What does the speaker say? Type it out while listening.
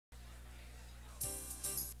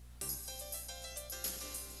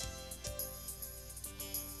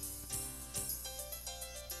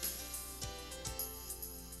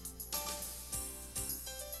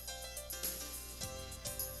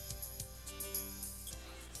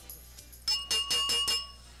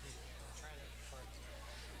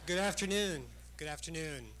Good afternoon. Good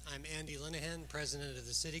afternoon. I'm Andy Linehan, president of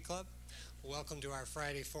the City Club. Welcome to our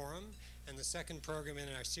Friday Forum and the second program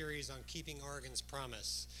in our series on Keeping Oregon's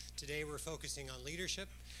Promise. Today we're focusing on leadership,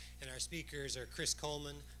 and our speakers are Chris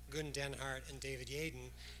Coleman, Gun Denhart, and David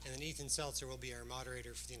Yaden, and then Ethan Seltzer will be our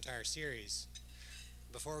moderator for the entire series.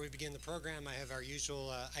 Before we begin the program, I have our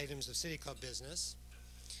usual items of City Club business.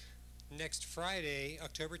 Next Friday,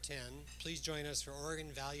 October 10, please join us for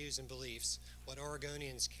Oregon Values and Beliefs, what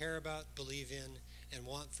Oregonians care about, believe in, and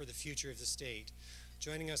want for the future of the state.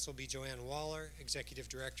 Joining us will be Joanne Waller, Executive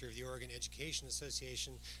Director of the Oregon Education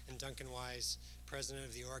Association, and Duncan Wise, President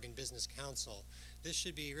of the Oregon Business Council. This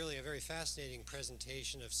should be really a very fascinating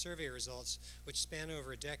presentation of survey results which span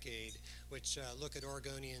over a decade, which look at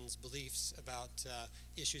Oregonians' beliefs about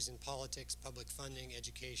issues in politics, public funding,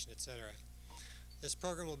 education, etc. This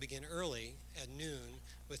program will begin early at noon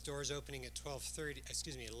with doors opening at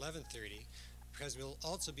 11:30, because we'll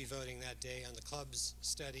also be voting that day on the club's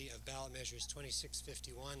study of ballot measures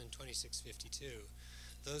 2651 and 2652.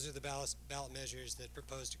 Those are the ballot measures that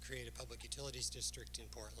propose to create a public utilities district in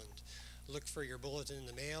Portland. Look for your bulletin in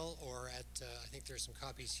the mail or at, I think there's some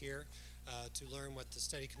copies here, to learn what the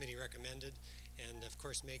study committee recommended. And of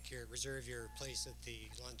course, reserve your place at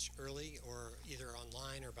the lunch early or either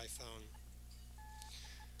online or by phone.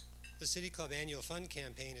 The City Club Annual Fund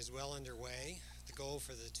Campaign is well underway. The goal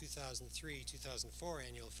for the 2003-2004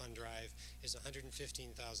 annual fund drive is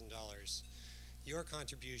 $115,000. Your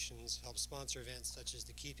contributions help sponsor events such as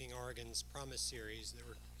the Keeping Oregon's Promise series that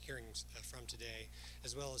we're hearing from today,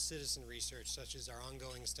 as well as citizen research such as our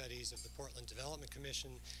ongoing studies of the Portland Development Commission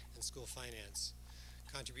and school finance.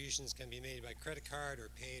 Contributions can be made by credit card or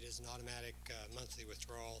paid as an automatic monthly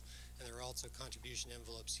withdrawal, and there are also contribution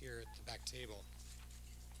envelopes here at the back table.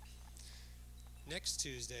 Next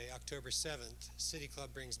Tuesday, October 7th, City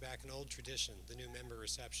Club brings back an old tradition, the new member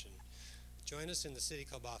reception. Join us in the City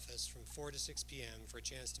Club office from 4 to 6 p.m. for a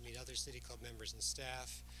chance to meet other City Club members and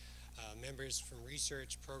staff. Members from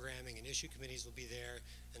research, programming, and issue committees will be there,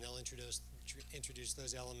 and they'll introduce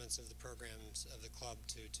those elements of the programs of the club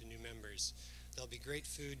to new members. There'll be great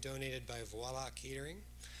food donated by Voila Catering,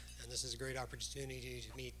 and this is a great opportunity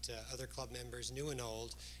to meet other club members, new and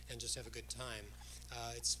old, and just have a good time.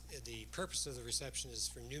 The purpose of the reception is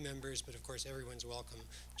for new members, but of course everyone's welcome.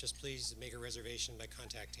 Just please make a reservation by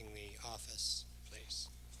contacting the office, please.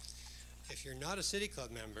 If you're not a City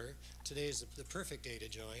Club member, today is the perfect day to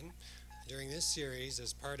join. During this series,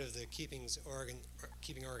 as part of the Keeping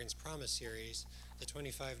Oregon's Promise series, the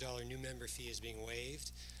 $25 new member fee is being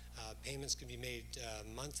waived. Payments can be made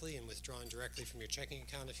monthly and withdrawn directly from your checking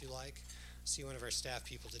account if you like. See one of our staff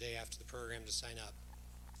people today after the program to sign up.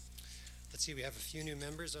 Let's see, we have a few new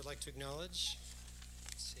members I'd like to acknowledge.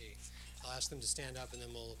 Let's see, I'll ask them to stand up and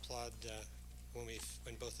then we'll applaud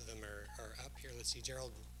when both of them are up here. Let's see,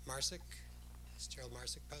 Gerald Marsick. Is Gerald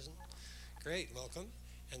Marsick present? Great, welcome.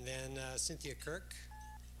 And then Cynthia Kirk.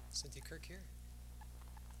 Cynthia Kirk here?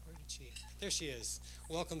 Where did she? There she is.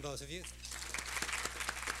 Welcome both of you.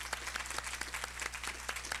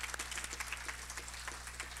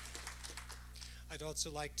 I'd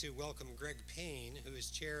also like to welcome Greg Payne, who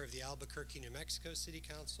is chair of the Albuquerque, New Mexico City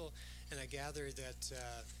Council, and I gather that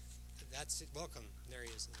that's it. Welcome. There he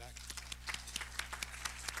is in the back.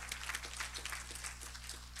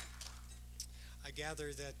 I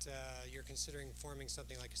gather that you're considering forming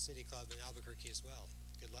something like a city club in Albuquerque as well.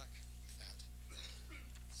 Good luck with that.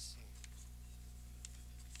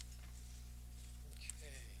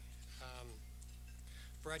 Okay.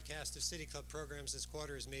 Broadcast of City Club programs this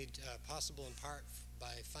quarter is made possible in part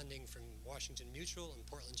by funding from Washington Mutual and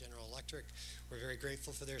Portland General Electric. We're very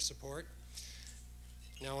grateful for their support.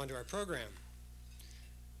 Now on to our program.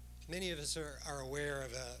 Many of us are aware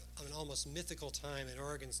of an almost mythical time in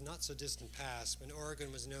Oregon's not so distant past when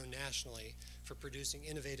Oregon was known nationally for producing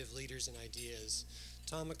innovative leaders and ideas.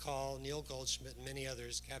 Tom McCall, Neil Goldschmidt, and many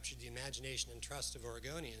others captured the imagination and trust of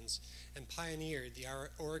Oregonians and pioneered the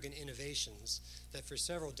Oregon innovations that for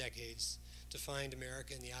several decades defined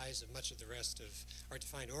America in the eyes of much of the rest of, or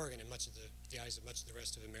defined Oregon in the eyes of much of the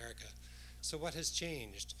rest of America. So what has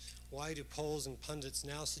changed? Why do polls and pundits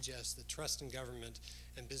now suggest that trust in government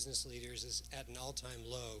and business leaders is at an all-time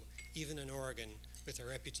low, even in Oregon, with a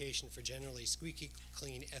reputation for generally squeaky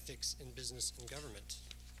clean ethics in business and government?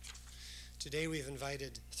 Today we've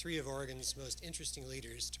invited three of Oregon's most interesting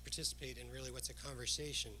leaders to participate in really what's a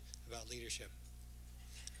conversation about leadership.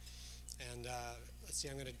 And let's see,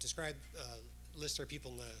 I'm going to list our people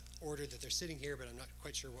in the order that they're sitting here, but I'm not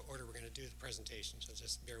quite sure what order we're going to do the presentation, so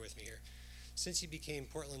just bear with me here. Since he became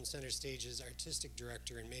Portland Center Stage's artistic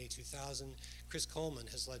director in May 2000, Chris Coleman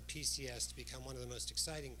has led PCS to become one of the most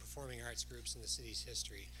exciting performing arts groups in the city's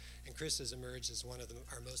history, and Chris has emerged as one of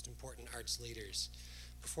our most important arts leaders.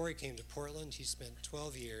 Before he came to Portland, he spent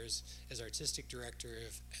 12 years as artistic director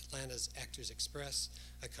of Atlanta's Actors Express,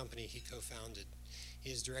 a company he co-founded.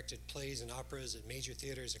 He has directed plays and operas at major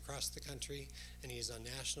theaters across the country, and he is on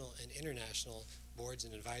national and international boards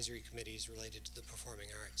and advisory committees related to the performing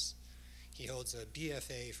arts. He holds a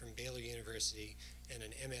BFA from Baylor University and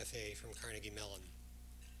an MFA from Carnegie Mellon.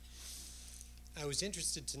 I was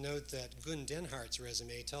interested to note that Gun Denhart's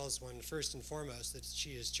resume tells one first and foremost that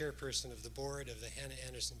she is chairperson of the board of the Hanna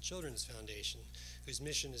Andersson Children's Foundation, whose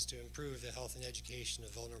mission is to improve the health and education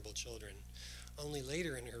of vulnerable children. Only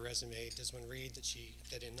later in her resume does one read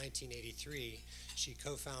that in 1983 she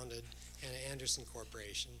co-founded Hanna Andersson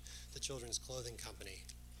Corporation, the children's clothing company.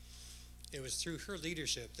 It was through her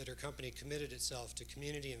leadership that her company committed itself to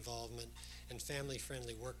community involvement and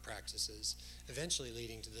family-friendly work practices, eventually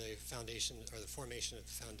leading to the foundation, or the formation of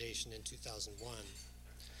the foundation in 2001.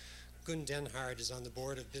 Gun Denhart is on the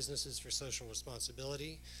board of Businesses for Social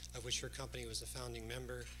Responsibility, of which her company was a founding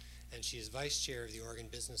member, and she is vice chair of the Oregon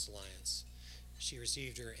Business Alliance. She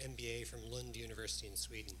received her MBA from Lund University in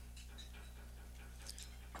Sweden.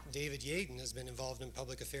 David Yaden has been involved in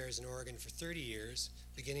public affairs in Oregon for 30 years,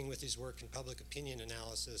 beginning with his work in public opinion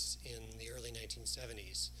analysis in the early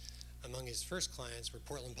 1970s. Among his first clients were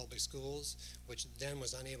Portland Public Schools, which then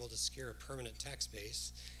was unable to secure a permanent tax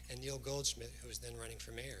base, and Neil Goldschmidt, who was then running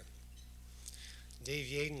for mayor. Dave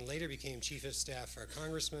Yaden later became chief of staff for a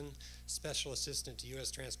congressman, special assistant to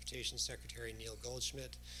U.S. Transportation Secretary Neil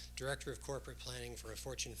Goldschmidt, director of corporate planning for a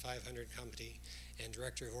Fortune 500 company, and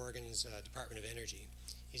director of Oregon's Department of Energy.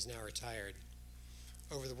 He's now retired.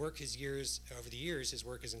 Over the years, his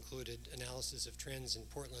work has included analysis of trends in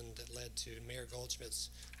Portland that led to Mayor Goldschmidt's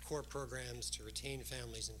core programs to retain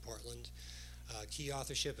families in Portland, key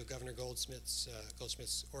authorship of Governor Goldschmidt's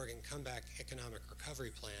Oregon Comeback Economic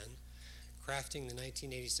Recovery Plan, crafting the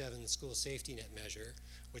 1987 School Safety Net Measure,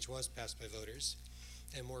 which was passed by voters,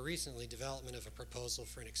 and more recently, development of a proposal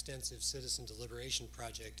for an extensive citizen deliberation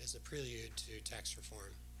project as a prelude to tax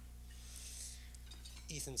reform.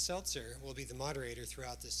 Ethan Seltzer will be the moderator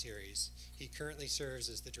throughout this series. He currently serves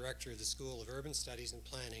as the director of the School of Urban Studies and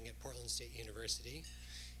Planning at Portland State University.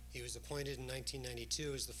 He was appointed in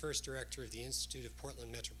 1992 as the first director of the Institute of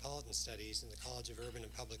Portland Metropolitan Studies in the College of Urban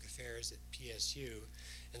and Public Affairs at PSU,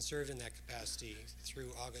 and served in that capacity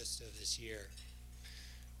through August of this year.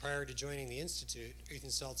 Prior to joining the Institute, Ethan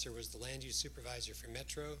Seltzer was the land use supervisor for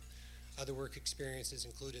Metro. Other work experiences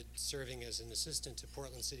included serving as an assistant to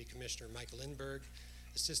Portland City Commissioner Michael Lindberg,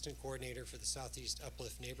 assistant coordinator for the Southeast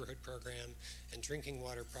Uplift Neighborhood Program, and drinking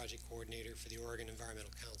water project coordinator for the Oregon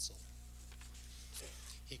Environmental Council.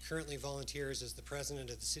 He currently volunteers as the president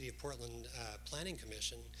of the City of Portland Planning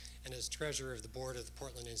Commission and as treasurer of the board of the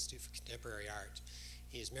Portland Institute for Contemporary Art.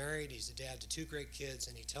 He is married, he's a dad to 2 great kids,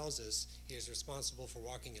 and he tells us he is responsible for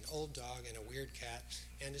walking an old dog and a weird cat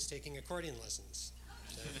and is taking accordion lessons.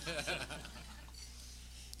 So,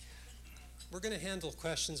 we're going to handle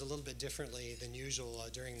questions a little bit differently than usual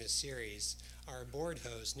during this series. Our board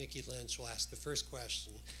host, Nikki Lynch, will ask the first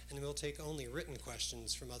question, and we'll take only written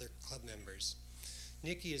questions from other club members.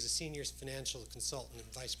 Nikki is a senior financial consultant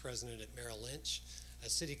and vice president at Merrill Lynch. A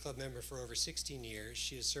City Club member for over 16 years,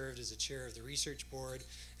 she has served as a chair of the research board,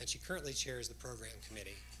 and she currently chairs the program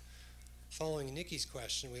committee. Following Nikki's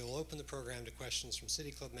question, we will open the program to questions from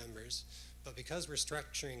City Club members, but because we're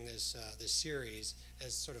structuring this series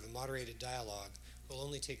as sort of a moderated dialogue, we'll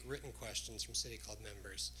only take written questions from City Club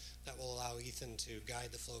members. That will allow Ethan to guide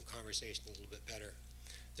the flow of conversation a little bit better.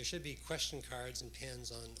 There should be question cards and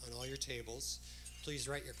pins on all your tables. Please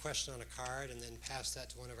write your question on a card and then pass that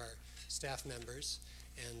to one of our staff members,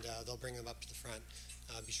 and they'll bring them up to the front.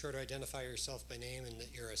 Be sure to identify yourself by name and that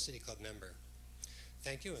you're a City Club member.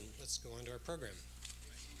 Thank you, and let's go on to our program.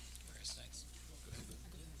 Thanks.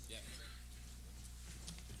 Yeah.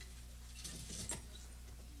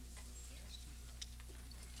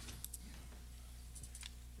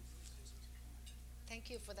 Thank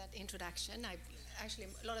you for that introduction. Actually,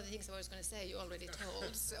 a lot of the things I was going to say you already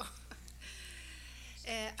told. So,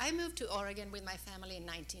 I moved to Oregon with my family in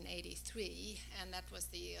 1983, and that was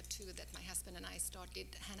the year too that my husband and I started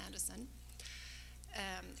Hanna Andersson.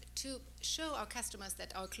 To show our customers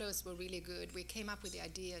that our clothes were really good, we came up with the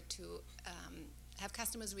idea to have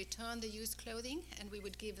customers return the used clothing, and we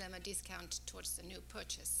would give them a discount towards the new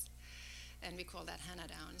purchase, and we call that Hanna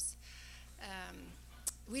Downs.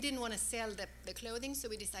 We didn't want to sell the clothing, so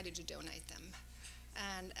we decided to donate them.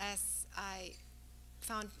 And as I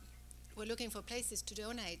found were looking for places to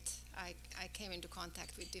donate, I came into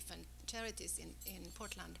contact with different charities in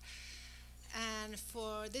Portland. And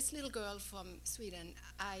for this little girl from Sweden,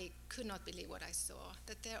 I could not believe what I saw,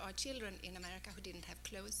 that there are children in America who didn't have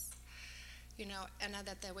clothes, you know, and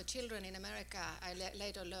that there were children in America. I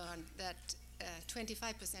later learned that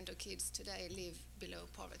 25% of kids today live below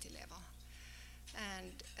poverty level.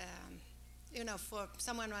 And, you know, for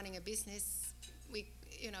someone running a business,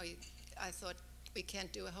 I thought we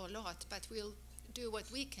can't do a whole lot, but we'll do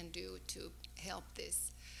what we can do to help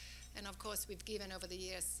this. And of course, we've given over the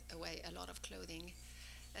years away a lot of clothing.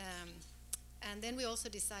 And then we also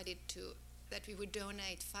decided that we would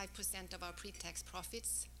donate 5% of our pre-tax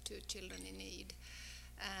profits to children in need.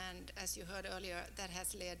 And as you heard earlier, that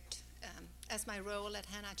has led, as my role at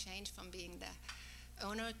Hanna changed from being the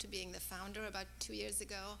owner to being the founder about 2 years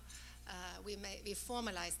ago, we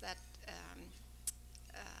formalized that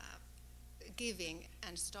giving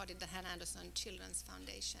and started the Hanna Andersson Children's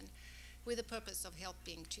Foundation with the purpose of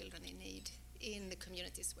helping children in need in the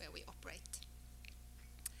communities where we operate.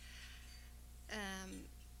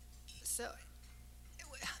 So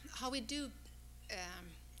how we do,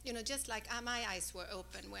 you know, just like my eyes were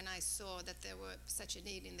open when I saw that there were such a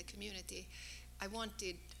need in the community, I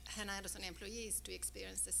wanted Hanna Andersson employees to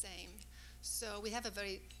experience the same. So we have a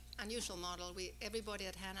very unusual model. Everybody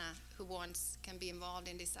at Hanna who wants can be involved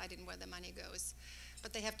in deciding where the money goes,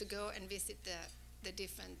 but they have to go and visit the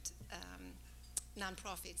different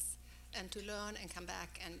nonprofits and to learn and come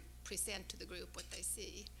back and present to the group what they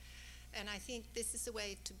see. And I think this is a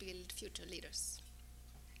way to build future leaders.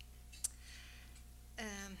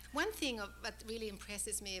 One thing that really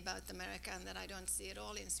impresses me about America and that I don't see at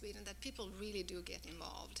all in Sweden, that people really do get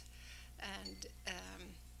involved. And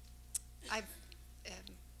I've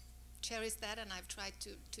cherished that, and I've tried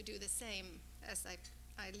to do the same as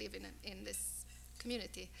I live in this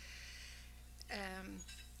community.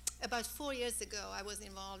 About 4 years ago, I was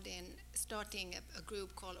involved in starting a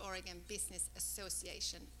group called Oregon Business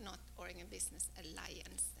Association, not Oregon Business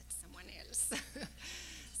Alliance, that's someone else.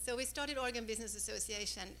 So we started Oregon Business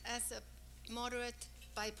Association as a moderate,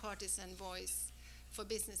 bipartisan voice for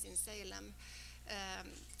business in Salem,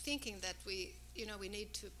 thinking that we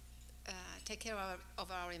need to take care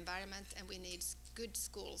of our environment, and we need good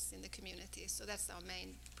schools in the community. So that's our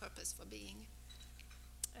main purpose for being.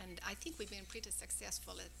 And I think we've been pretty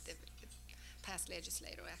successful at the past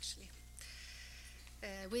legislature, actually.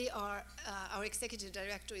 Our executive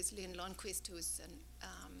director is Lynn Lundquist, who's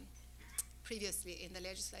previously in the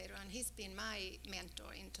legislature, and he's been my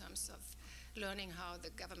mentor in terms of learning how the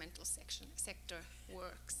governmental sector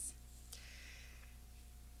works.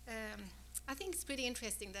 I think it's pretty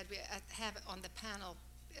interesting that we have on the panel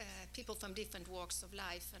people from different walks of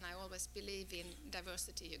life, and I always believe in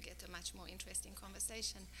diversity. You get a much more interesting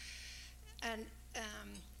conversation. And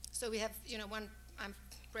so we have, I'm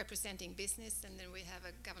representing business, and then we have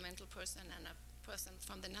a governmental person and a person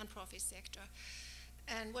from the nonprofit sector.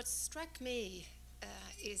 And what struck me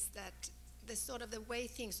is that the way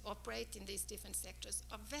things operate in these different sectors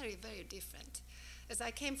are very, very different. As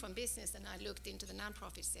I came from business and I looked into the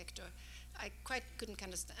nonprofit sector, I quite couldn't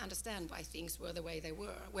understand why things were the way they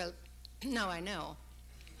were. Well, now I know.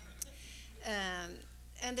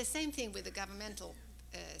 And the same thing with the governmental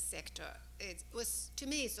sector. To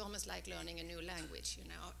me, it's almost like learning a new language,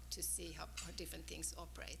 to see how different things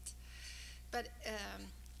operate. But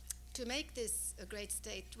to make this a great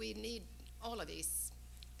state, we need all of these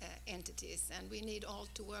entities, and we need all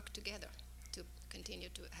to work together to continue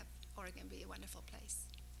to have Oregon be a wonderful place.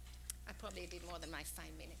 I probably did more than my 5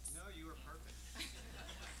 minutes. No, you were perfect.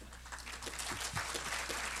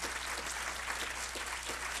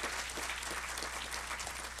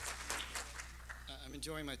 I'm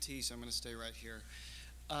enjoying my tea, so I'm going to stay right here.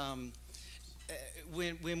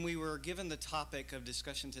 When we were given the topic of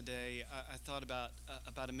discussion today, I thought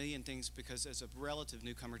about a million things, because as a relative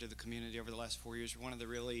newcomer to the community over the last 4 years, one of the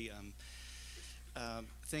really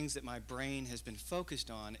things that my brain has been focused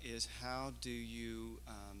on is how do you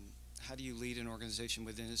lead an organization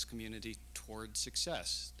within this community toward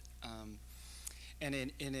success?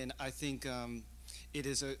 And I think it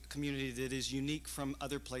is a community that is unique from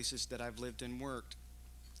other places that I've lived and worked.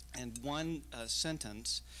 And one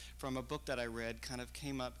sentence from a book that I read kind of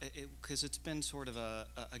came up, because it's been sort of a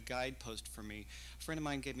guidepost for me. A friend of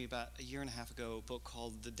mine gave me about a year and a half ago a book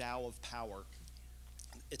called The Tao of Power.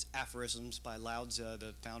 It's aphorisms by Lao Tzu,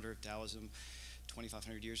 the founder of Taoism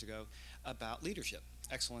 2,500 years ago, about leadership,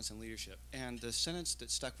 excellence in leadership. And the sentence that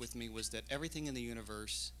stuck with me was that everything in the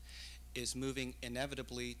universe is moving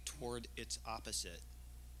inevitably toward its opposite.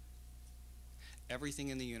 Everything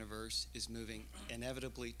in the universe is moving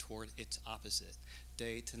inevitably toward its opposite,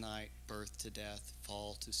 day to night, birth to death,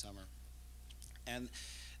 fall to summer. And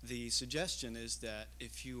the suggestion is that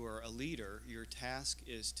if you are a leader, your task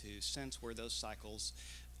is to sense where those cycles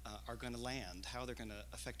are going to land, how they're going to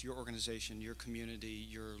affect your organization, your community,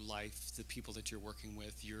 your life, the people that you're working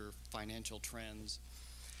with, your financial trends.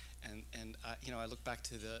 And I look back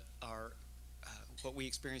to what we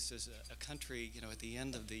experienced as a country, at the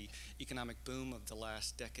end of the economic boom of the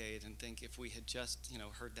last decade, and think if we had just,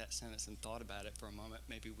 heard that sentence and thought about it for a moment,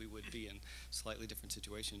 maybe we would be in a slightly different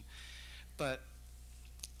situation. But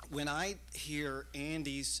when I hear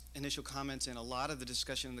Andy's initial comments and a lot of the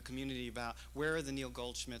discussion in the community about where are the Neil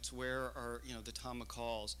Goldschmidts, where are, the Tom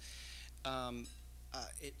McCalls,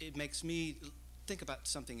 it makes me think about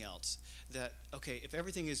something else. That, okay, if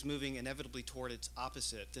everything is moving inevitably toward its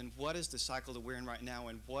opposite, then what is the cycle that we're in right now,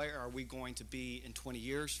 and where are we going to be in 20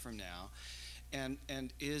 years from now? And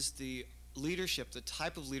is the leadership, the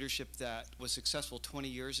type of leadership that was successful 20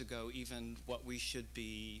 years ago, even what we should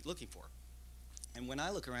be looking for? And when I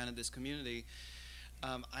look around at this community,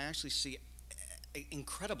 I actually see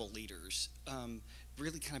incredible leaders,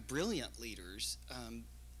 really kind of brilliant leaders,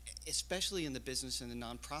 especially in the business and the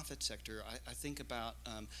nonprofit sector. I think about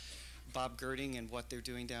Bob Girding and what they're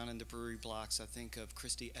doing down in the brewery blocks. I think of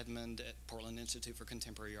Christy Edmond at Portland Institute for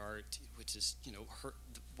Contemporary Art, which is,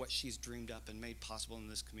 what she's dreamed up and made possible in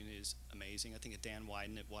this community is amazing. I think of Dan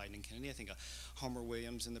Wyden at Wyden and Kennedy. I think of Homer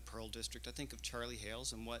Williams in the Pearl District. I think of Charlie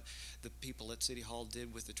Hales and what the people at City Hall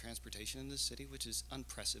did with the transportation in this city, which is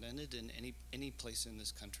unprecedented in any place in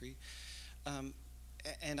this country.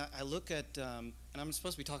 And I look at, and I'm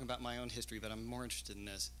supposed to be talking about my own history, but I'm more interested in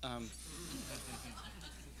this.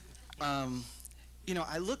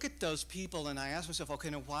 I look at those people and I ask myself, okay,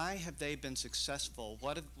 now why have they been successful?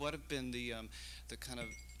 What have been the kind of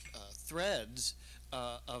threads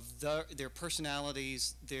of their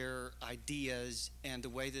personalities, their ideas, and the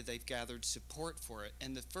way that they've gathered support for it?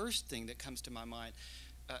 And the first thing that comes to my mind,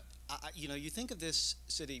 you think of this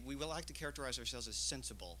city, we would like to characterize ourselves as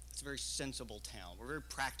sensible. It's a very sensible town. We're very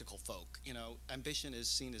practical folk. Ambition is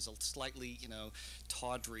seen as a slightly,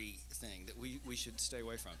 tawdry thing that we should stay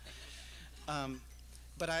away from.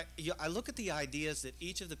 But I look at the ideas that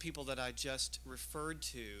each of the people that I just referred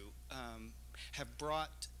to have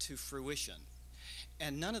brought to fruition,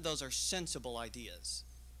 and none of those are sensible ideas.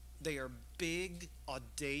 They are big,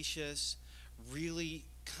 audacious, really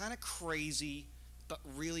kind of crazy, but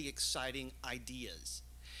really exciting ideas.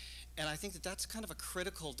 And I think that that's kind of a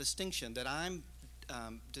critical distinction that I'm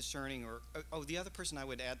discerning. The other person I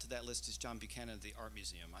would add to that list is John Buchanan at the Art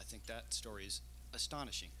Museum. I think that story is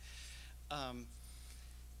astonishing.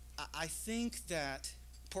 I think that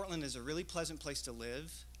Portland is a really pleasant place to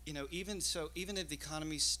live. Even if the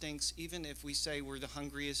economy stinks, even if we say we're the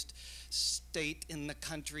hungriest state in the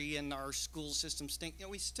country and our school system stink,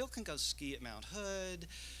 we still can go ski at Mount Hood.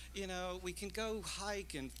 We can go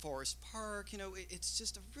hike in Forest Park. It's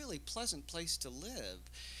just a really pleasant place to live.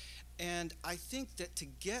 And I think that to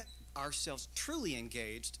get ourselves truly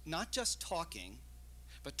engaged, not just talking,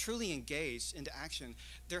 but truly engaged into action,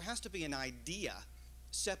 there has to be an idea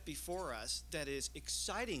set before us that is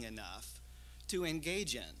exciting enough to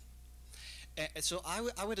engage in. And so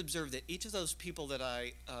I would observe that each of those people that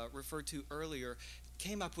I referred to earlier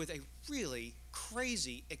came up with a really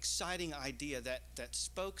crazy, exciting idea that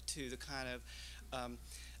spoke to the kind of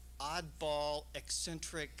oddball,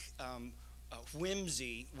 eccentric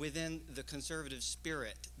whimsy within the conservative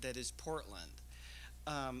spirit that is Portland.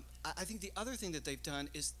 I think the other thing that they've done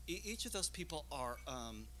is each of those people are,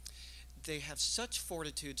 they have such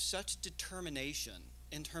fortitude, such determination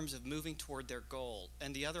in terms of moving toward their goal.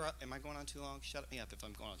 And the other, am I going on too long? Shut me up if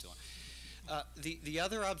I'm going on too long. The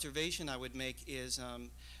other observation I would make is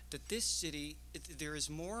that this city, there is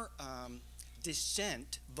more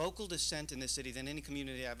dissent, vocal dissent in this city than any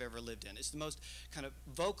community I've ever lived in. It's the most kind of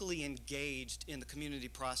vocally engaged in the community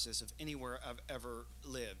process of anywhere I've ever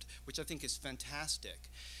lived, which I think is fantastic.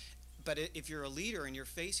 But if you're a leader and you're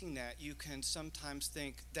facing that, you can sometimes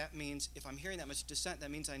think that means if I'm hearing that much dissent, that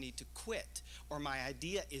means I need to quit, or my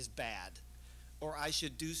idea is bad, or I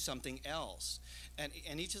should do something else.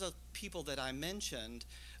 And each of the people that I mentioned,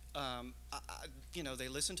 they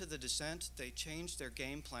listened to the dissent, they changed their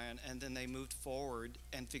game plan, and then they moved forward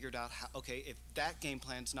and figured out how, okay, if that game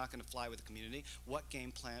plan is not going to fly with the community, what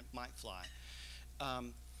game plan might fly?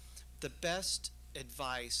 The best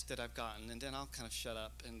advice that I've gotten, and then I'll kind of shut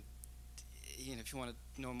up, and if you want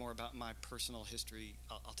to know more about my personal history,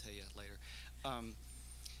 I'll tell you later.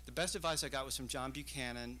 The best advice I got was from John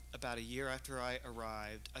Buchanan about a year after I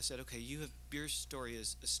arrived. I said, okay, your story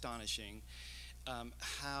is astonishing.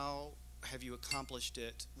 How have you accomplished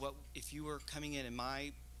it? What if you were coming in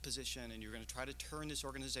my position and you're going to try to turn this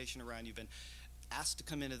organization around? You've been asked to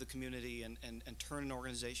come into the community and turn an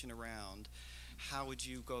organization around. How would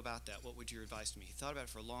you go about that? What would your advice to me? He thought about it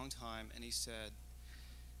for a long time, and he said,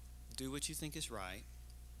 do what you think is right.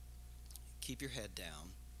 Keep your head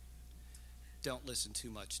down. Don't listen too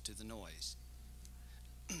much to the noise.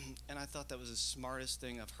 And I thought that was the smartest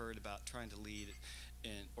thing I've heard about trying to lead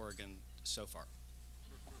in Oregon so far.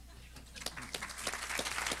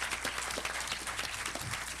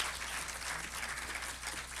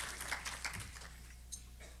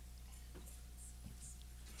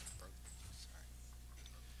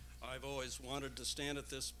 I've always wanted to stand at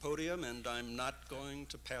this podium, and I'm not going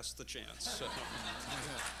to pass the chance. So.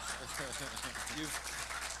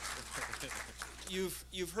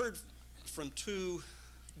 You've heard from two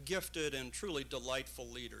gifted and truly delightful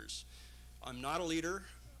leaders. I'm not a leader,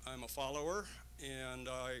 I'm a follower, and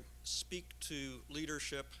I speak to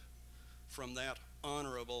leadership from that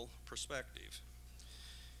honorable perspective.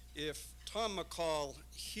 If Tom McCall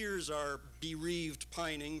hears our bereaved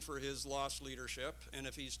pining for his lost leadership, and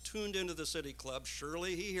if he's tuned into the City Club,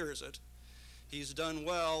 surely he hears it, he's done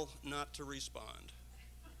well not to respond.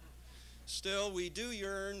 Still, we do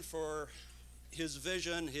yearn for his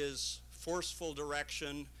vision, his forceful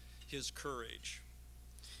direction, his courage.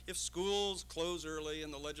 If schools close early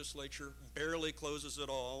and the legislature barely closes at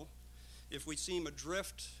all, if we seem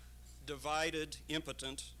adrift, divided,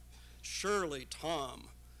 impotent, surely Tom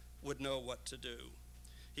would know what to do.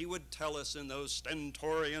 He would tell us in those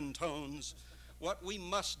stentorian tones what we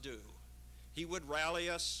must do. He would rally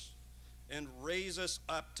us and raise us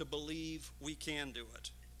up to believe we can do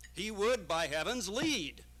it. He would, by heavens,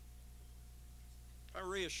 lead. How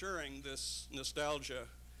reassuring this nostalgia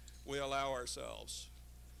we allow ourselves.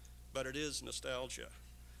 But it is nostalgia.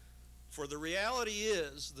 For the reality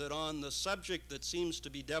is that on the subject that seems to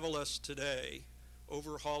bedevil us today,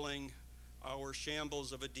 overhauling our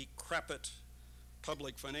shambles of a decrepit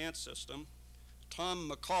public finance system, Tom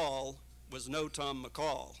McCall was no Tom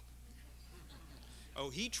McCall. Oh,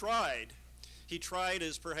 he tried. He tried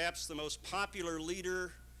as perhaps the most popular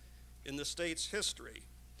leader in the state's history.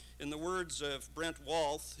 In the words of Brent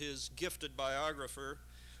Walth, his gifted biographer,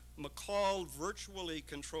 McCall virtually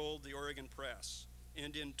controlled the Oregon press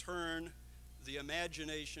and in turn the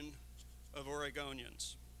imagination of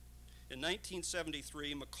Oregonians. In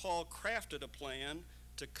 1973, McCall crafted a plan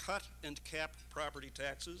to cut and cap property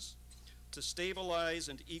taxes, to stabilize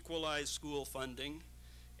and equalize school funding,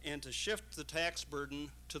 and to shift the tax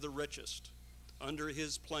burden to the richest. Under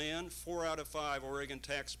his plan, 4 out of 5 Oregon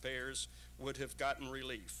taxpayers would have gotten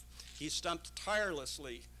relief. He stumped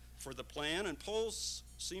tirelessly for the plan, and polls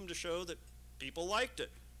seemed to show that people liked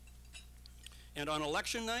it. And on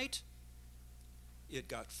election night, it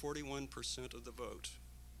got 41% of the vote.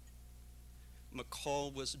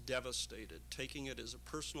 McCall was devastated, taking it as a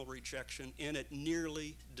personal rejection, and it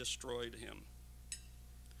nearly destroyed him.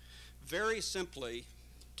 Very simply,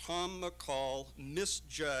 Tom McCall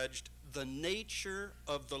misjudged the nature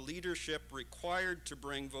of the leadership required to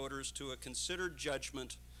bring voters to a considered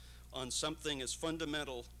judgment on something as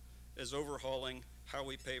fundamental as overhauling how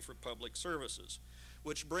we pay for public services.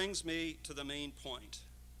 Which brings me to the main point.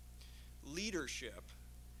 Leadership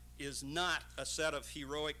is not a set of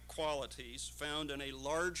heroic qualities found in a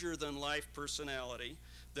larger-than-life personality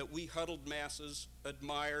that we huddled masses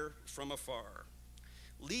admire from afar.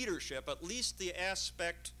 Leadership, at least the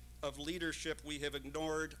aspect of leadership we have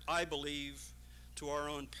ignored, I believe, to our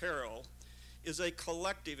own peril, is a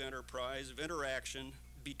collective enterprise of interaction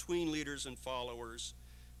between leaders and followers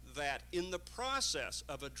that, in the process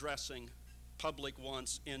of addressing public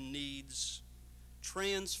wants and needs,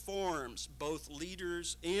 transforms both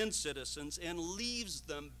leaders and citizens and leaves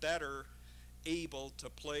them better able to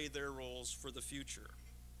play their roles for the future.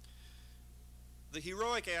 The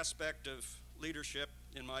heroic aspect of leadership,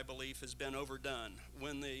 in my belief, has been overdone.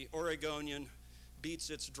 When the Oregonian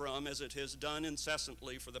beats its drum, as it has done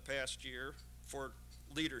incessantly for the past year for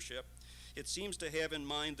leadership, it seems to have in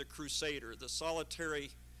mind the crusader, the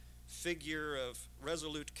solitary figure of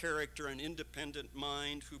resolute character and independent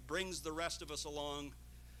mind who brings the rest of us along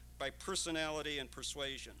by personality and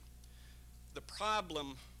persuasion. The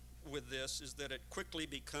problem with this is that it quickly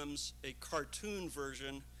becomes a cartoon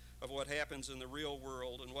version of what happens in the real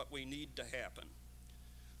world and what we need to happen.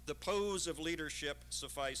 The pose of leadership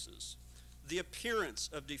suffices. The appearance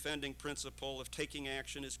of defending principle, of taking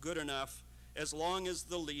action, is good enough as long as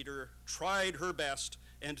the leader tried her best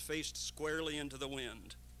and faced squarely into the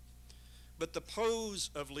wind. But the pose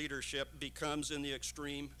of leadership becomes, in the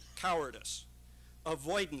extreme, cowardice.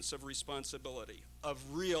 avoidance of responsibility, of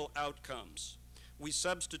real outcomes. We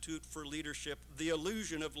substitute for leadership the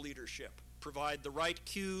illusion of leadership, provide the right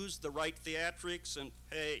cues, the right theatrics, and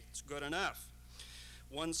hey, it's good enough.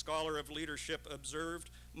 One scholar of leadership observed,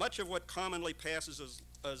 much of what commonly passes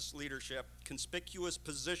as leadership, conspicuous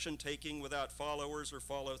position taking without followers or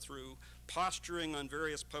follow through, posturing on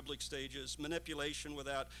various public stages, manipulation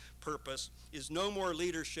without purpose, is no more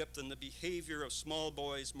leadership than the behavior of small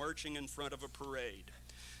boys marching in front of a parade.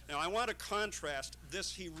 Now I want to contrast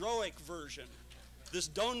this heroic version, this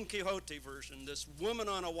Don Quixote version, this woman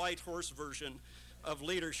on a white horse version of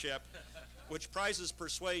leadership, which prizes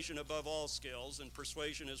persuasion above all skills, and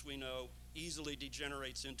persuasion, as we know, easily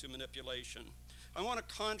degenerates into manipulation. I want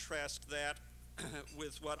to contrast that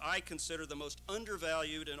with what I consider the most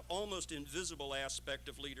undervalued and almost invisible aspect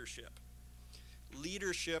of leadership.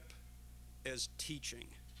 Leadership as teaching.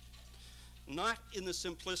 Not in the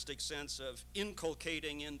simplistic sense of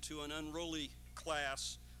inculcating into an unruly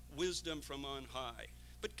class wisdom from on high,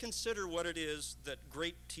 but consider what it is that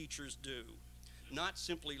great teachers do. Not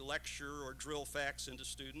simply lecture or drill facts into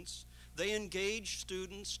students. They engage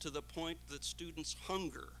students to the point that students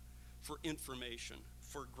hunger for information,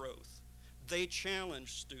 for growth. They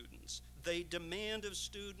challenge students. They demand of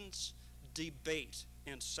students debate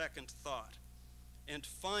and second thought. And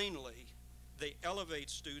finally, they elevate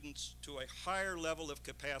students to a higher level of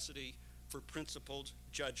capacity for principled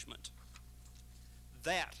judgment.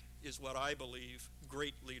 That is what I believe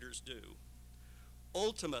great leaders do.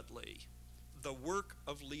 Ultimately, the work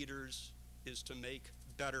of leaders is to make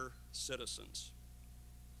better citizens.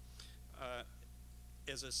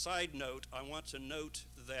 As a side note, I want to note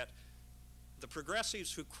that the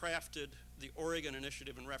progressives who crafted the Oregon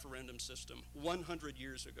Initiative and referendum system 100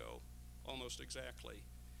 years ago, almost exactly,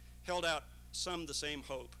 held out some the same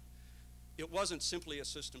hope. It wasn't simply a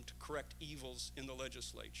system to correct evils in the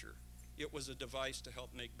legislature. It was a device to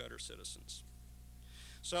help make better citizens.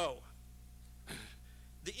 So,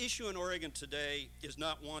 the issue in Oregon today is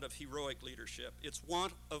not want of heroic leadership, it's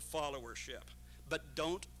want of followership. But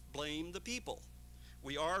don't blame the people.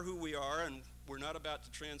 We are who we are, and we're not about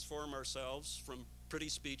to transform ourselves from pretty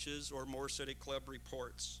speeches or more City Club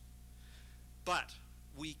reports. But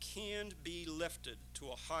we can be lifted to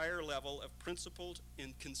a higher level of principled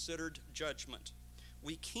and considered judgment.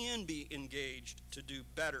 We can be engaged to do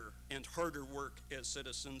better and harder work as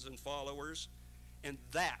citizens and followers, and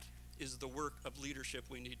that is the work of leadership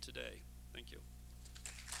we need today. Thank you.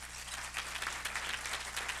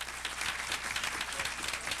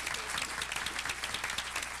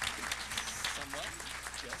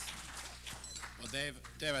 Well,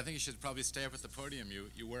 Dave, I think you should probably stay up at the podium.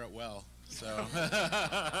 You wear it well. So,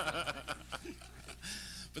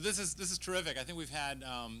 but this is terrific. I think we've had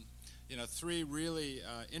three really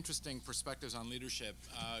interesting perspectives on leadership.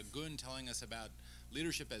 Gun telling us about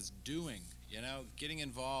leadership as doing, getting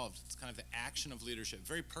involved. It's kind of the action of leadership,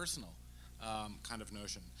 very personal kind of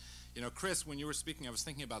notion. Chris, when you were speaking, I was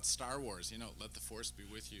thinking about Star Wars. Let the Force be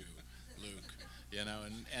with you, Luke.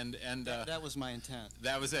 That was my intent.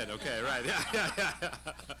 That was it. Okay, right. Yeah.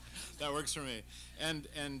 That works for me.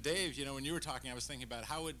 And Dave, when you were talking, I was thinking about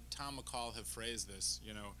how would Tom McCall have phrased this?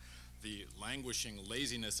 The languishing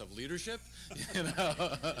laziness of leadership. You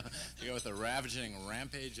go with the ravaging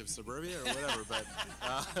rampage of suburbia or whatever.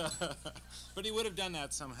 But he would have done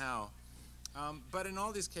that somehow. But in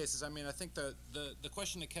all these cases, I think the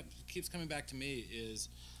question that keeps coming back to me is.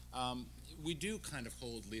 We do kind of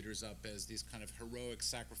hold leaders up as these kind of heroic,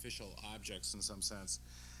 sacrificial objects in some sense.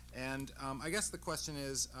 And I guess the question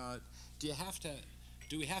is, do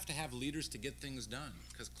we have to have leaders to get things done?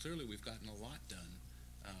 Because clearly we've gotten a lot done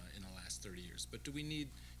in the last 30 years. But do we need,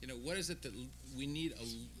 what is it that we need,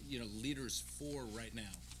 leaders for right now?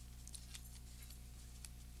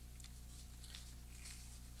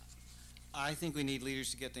 I think we need leaders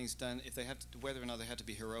to get things done. If they have to, whether or not they have to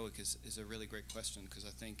be heroic is a really great question, because I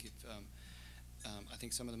think I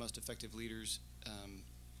think some of the most effective leaders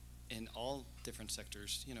in all different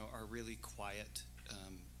sectors, are really quiet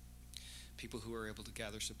people who are able to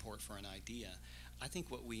gather support for an idea. I think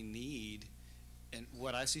what we need, and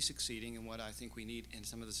what I see succeeding, and what I think we need in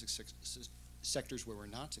some of the sectors where we're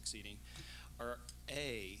not succeeding, are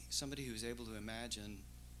A, somebody who's able to imagine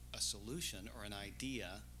a solution or an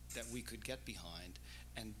idea that we could get behind,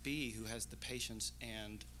 and B, who has the patience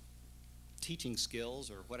and teaching skills,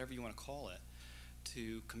 or whatever you want to call it,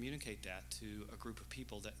 to communicate that to a group of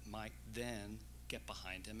people that might then get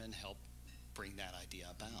behind him and help bring that idea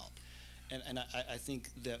about. And I think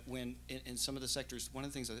that when, in some of the sectors, one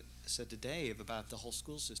of the things I said to Dave about the whole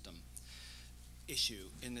school system issue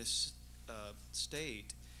in this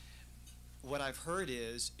state, what I've heard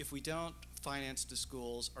is if we don't finance the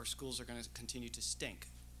schools, our schools are going to continue to stink.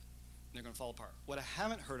 They're going to fall apart. What I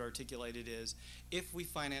haven't heard articulated is if we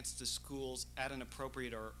finance the schools at an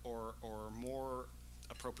appropriate or more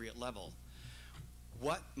appropriate level,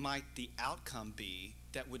 what might the outcome be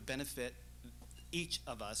that would benefit each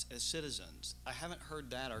of us as citizens? I haven't heard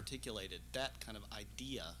that articulated, that kind of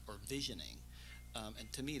idea or visioning.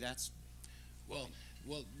 And to me, that's... Well,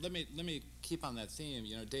 let me keep on that theme.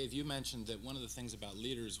 You know, Dave, you mentioned that one of the things about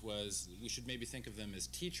leaders was we should maybe think of them as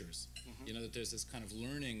teachers. Mm-hmm. You know, that there's this kind of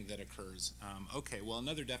learning that occurs. Okay, well,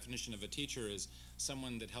 another definition of a teacher is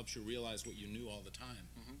someone that helps you realize what you knew all the time,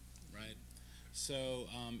 right? So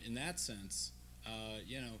in that sense,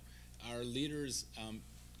 you know, our leaders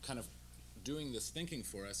kind of doing this thinking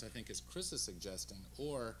for us, I think, as Chris is suggesting,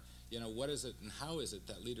 or, you know, what is it and how is it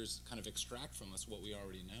that leaders kind of extract from us what we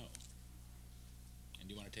already know? And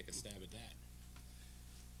do you want to take a stab at that?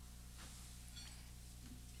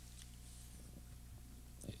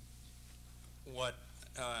 What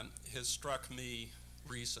has struck me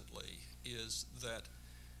recently is that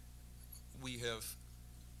we have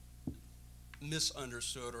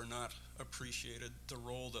misunderstood or not appreciated the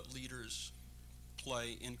role that leaders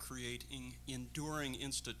play in creating enduring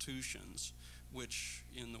institutions, which,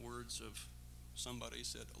 in the words of somebody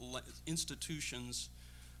said, institutions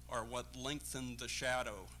are what lengthen the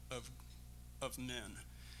shadow of men.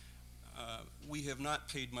 We have not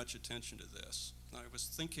paid much attention to this. I was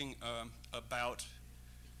thinking about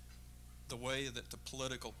the way that the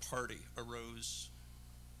political party arose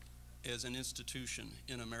as an institution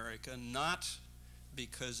in America, not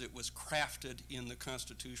because it was crafted in the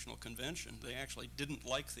Constitutional Convention. They actually didn't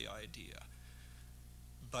like the idea.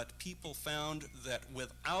 But people found that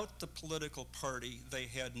without the political party, they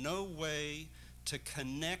had no way to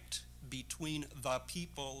connect between the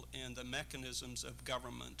people and the mechanisms of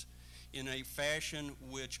government in a fashion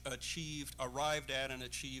which arrived at and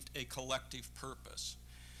achieved a collective purpose.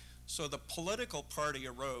 So the political party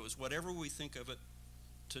arose, whatever we think of it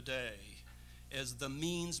today, as the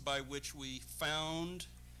means by which we found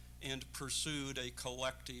and pursued a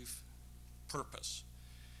collective purpose.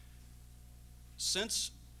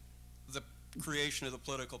 Since the creation of the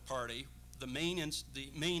political party, the main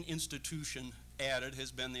institution added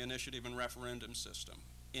has been the initiative and referendum system.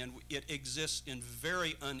 And it exists in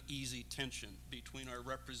very uneasy tension between our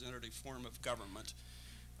representative form of government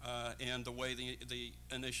and the way the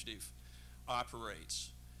initiative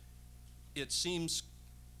operates. It seems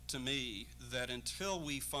to me that until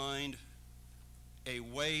we find a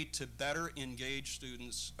way to better engage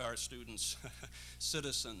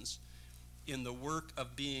citizens in the work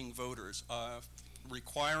of being voters,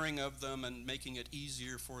 requiring of them and making it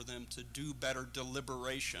easier for them to do better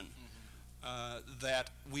deliberation, that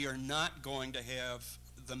we are not going to have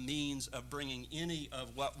the means of bringing any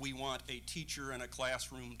of what we want a teacher in a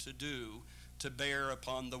classroom to do to bear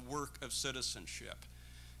upon the work of citizenship.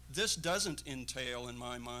 This doesn't entail, in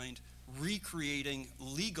my mind, recreating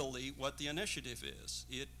legally what the initiative is.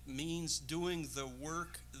 It means doing the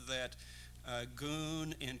work that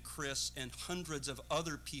Goon and Chris and hundreds of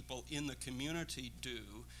other people in the community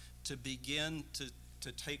do to begin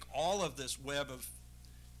to take all of this web of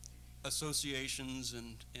associations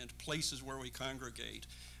and places where we congregate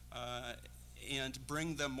and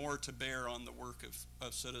bring them more to bear on the work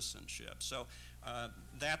of citizenship. So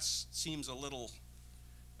that seems a little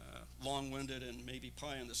long-winded and maybe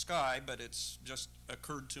pie in the sky, but it's just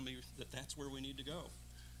occurred to me that that's where we need to go.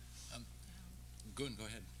 Goon, go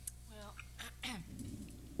ahead. Well,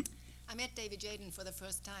 I met David Yaden for the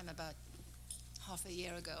first time about half a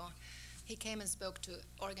year ago. He came and spoke to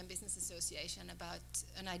Oregon Business Association about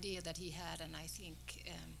an idea that he had, and I think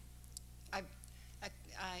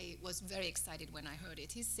I was very excited when I heard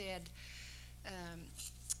it. He said,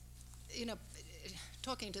 you know,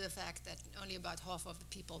 talking to the fact that only about half of the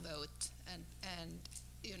people vote, and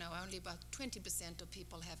you know, only about 20% of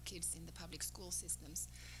people have kids in the public school systems,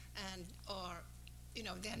 and or you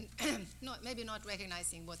know, then maybe not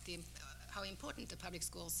recognizing what how important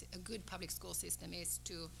a good public school system is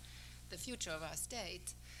to the future of our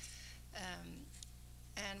state.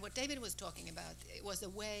 And what David was talking about, it was a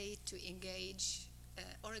way to engage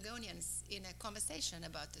Oregonians in a conversation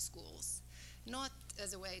about the schools, not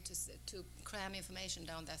as a way to cram information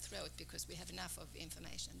down their throat because we have enough of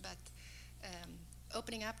information, but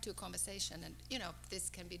opening up to a conversation. And you know, this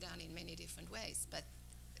can be done in many different ways, but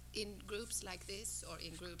in groups like this or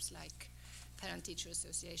in groups like parent-teacher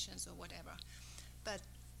associations or whatever. But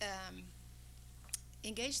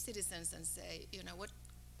engage citizens and say, you know, what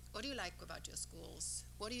do you like about your schools?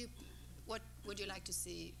 What would you like to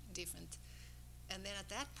see different? and then at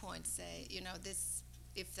that point say, you know, this,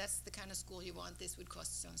 if that's the kind of school you want, this would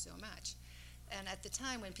cost so and so much. And at the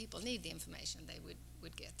time when people need the information, they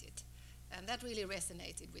would get it. And that really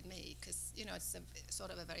resonated with me because, you know, it's a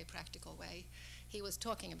sort of a very practical way. He was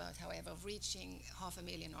talking about, however, of reaching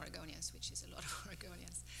 500,000 Oregonians, which is a lot of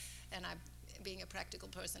Oregonians. And I, being a practical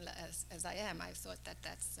person as I am, I thought that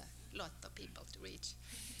that's a lot of people to reach.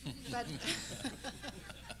 But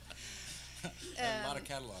a lot of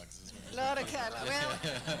catalogs as well. A lot of catalogs. Well,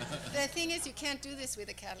 the thing is, you can't do this with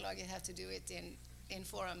a catalog. You have to do it in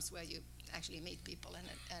forums where you actually meet people,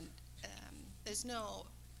 and there's no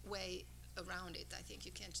way around it. I think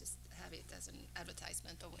you can't just have it as an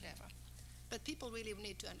advertisement or whatever. But people really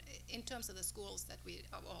need to, in terms of the schools that we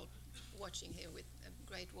are all watching here with a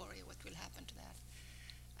great worry what will happen to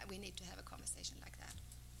that, we need to have a conversation like that.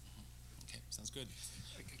 Okay, sounds good.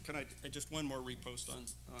 Can I just one more repost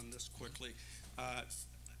on this quickly?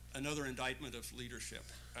 Another indictment of leadership.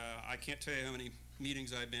 I can't tell you how many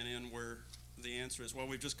meetings I've been in where the answer is, well,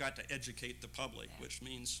 we've just got to educate the public, which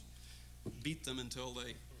means beat them until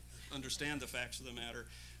they understand the facts of the matter.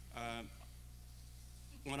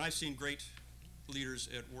 When I've seen great leaders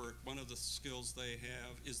at work, one of the skills they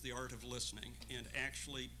have is the art of listening and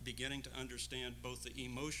actually beginning to understand both the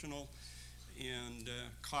emotional and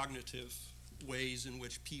cognitive ways in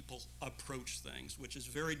which people approach things, which is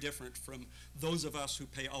very different from those of us who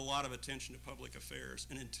pay a lot of attention to public affairs.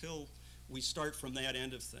 And until we start from that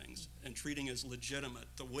end of things and treating as legitimate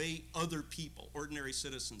the way other people, ordinary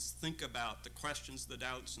citizens, think about the questions, the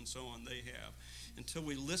doubts, and so on they have, until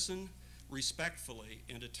we listen respectfully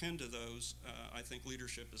and attend to those, I think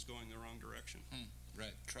leadership is going the wrong direction.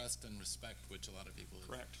 Right, trust and respect, which a lot of people have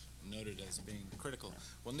Correct. noted as being critical.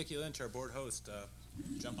 Well, Nikki Lynch, our board host,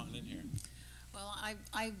 jump on in here. Well,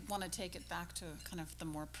 I want to take it back to kind of the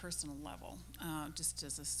more personal level, just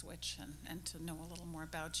as a switch and to know a little more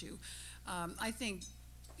about you. I think,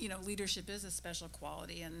 you know, leadership is a special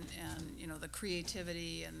quality, and you know, the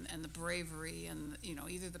creativity and the bravery and, you know,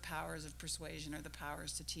 either the powers of persuasion or the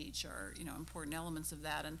powers to teach are, you know, important elements of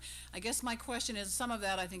that. And I guess my question is, some of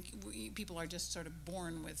that I think people are just sort of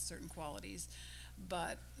born with certain qualities.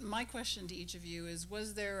 But my question to each of you is,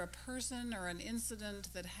 was there a person or an incident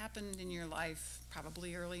that happened in your life,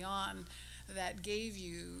 probably early on, that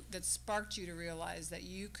sparked you to realize that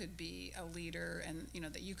you could be a leader and, you know,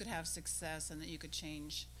 that you could have success and that you could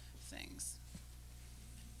change things?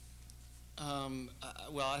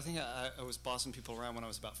 Well, I think I was bossing people around when I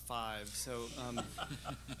was about 5, so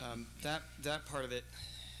that part of it,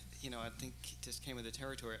 you know, I think just came with the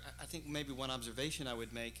territory. I think maybe one observation I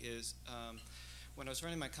would make is, when I was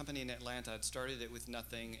running my company in Atlanta, I'd started it with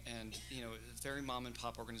nothing, and, you know, a very mom and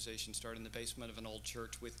pop organization started in the basement of an old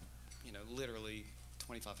church with, you know, literally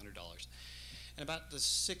 $2,500. And about the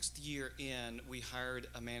 6th year in, we hired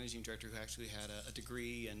a managing director who actually had a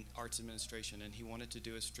degree in arts administration, and he wanted to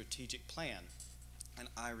do a strategic plan. And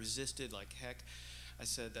I resisted like heck. I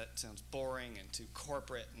said, that sounds boring and too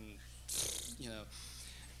corporate, and, you know.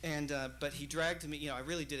 And, but he dragged me, you know, I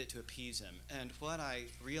really did it to appease him. And what I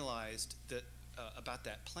realized that about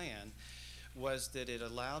that plan was that it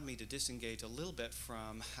allowed me to disengage a little bit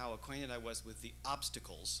from how acquainted I was with the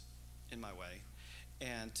obstacles in my way,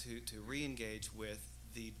 and to re-engage with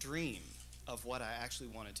the dream of what I actually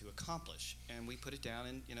wanted to accomplish. And we put it down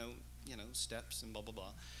in, you know, steps and blah, blah,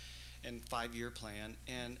 blah, and 5-year plan.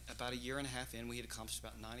 And about a year and a half in, we had accomplished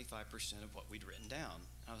about 95% of what we'd written down.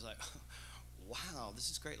 I was like, wow, this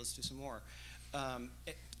is great, let's do some more.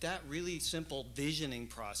 That really simple visioning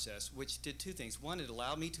process, which did 2 things. One, it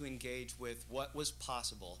allowed me to engage with what was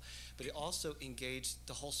possible, but it also engaged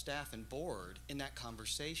the whole staff and board in that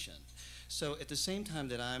conversation. So at the same time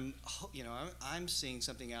that I'm seeing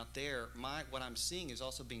something out there, what I'm seeing is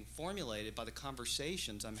also being formulated by the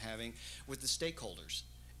conversations I'm having with the stakeholders,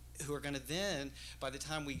 who are going to then, by the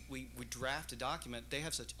time we draft a document, they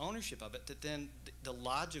have such ownership of it that then the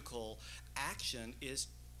logical action is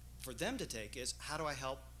for them to take is, how do I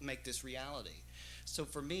help make this reality? So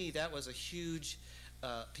for me, that was a huge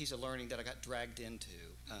piece of learning that I got dragged into.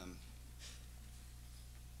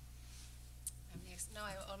 No,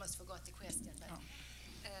 I almost forgot the question, but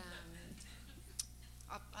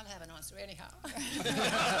I'll have an answer anyhow.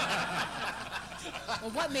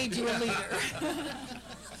 Well, what made you a leader?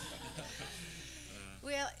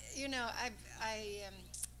 Well, you know,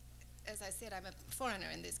 as I said, I'm a foreigner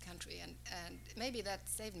in this country, and maybe that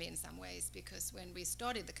saved me in some ways, because when we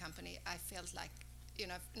started the company, I felt like, you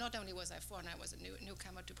know, not only was I foreign, I was a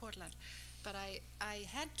newcomer to Portland, but I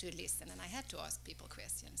had to listen and I had to ask people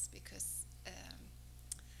questions, because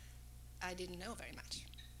I didn't know very much.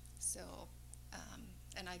 So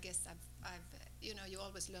And I guess you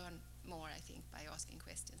always learn more, I think, by asking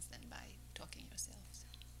questions than by talking yourselves.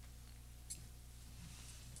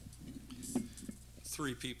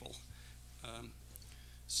 3 people.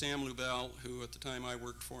 Sam Lubell, who at the time I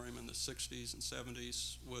worked for him in the 60s and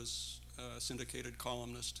 70s was a syndicated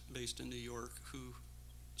columnist based in New York, whose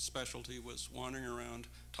specialty was wandering around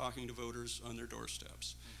talking to voters on their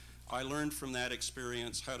doorsteps. I learned from that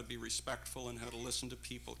experience how to be respectful and how to listen to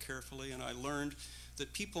people carefully, and I learned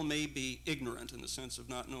that people may be ignorant in the sense of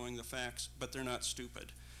not knowing the facts, but they're not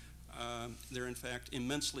stupid. They're in fact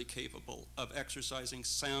immensely capable of exercising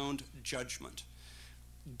sound judgment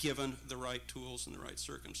given the right tools and the right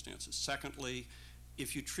circumstances. Secondly,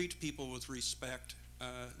 if you treat people with respect,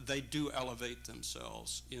 they do elevate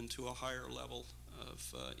themselves into a higher level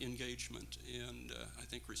of engagement and I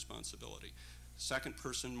think responsibility. Second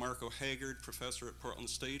person, Marco Haggard, professor at Portland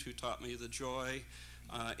State, who taught me the joy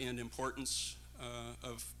and importance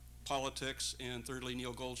of politics, and thirdly,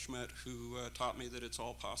 Neil Goldschmidt, who taught me that it's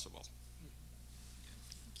all possible.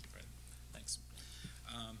 Right. Thanks.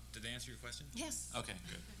 Did they answer your question? Yes. Okay,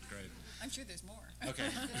 good, great. I'm sure there's more. Okay,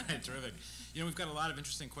 great, terrific. We've got a lot of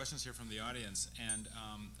interesting questions here from the audience, and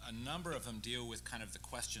a number of them deal with kind of the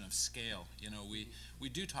question of scale. We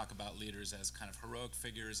do talk about leaders as kind of heroic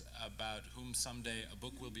figures about whom someday a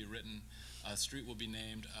book will be written, a street will be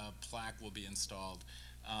named, a plaque will be installed.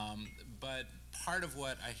 But part of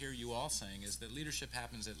what I hear you all saying is that leadership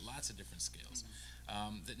happens at lots of different scales.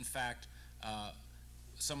 That in fact,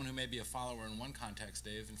 someone who may be a follower in one context,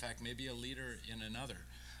 Dave, in fact may be a leader in another.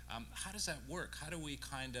 How does that work? How do we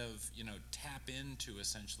kind of, tap into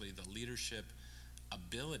essentially the leadership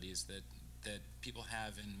abilities that people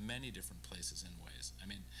have in many different places and ways? I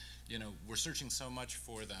mean, we're searching so much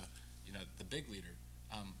for the big leader.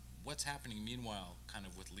 What's happening meanwhile kind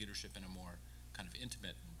of with leadership in a more kind of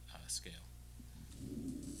intimate scale?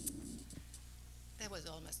 That was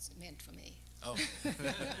almost meant for me. Oh,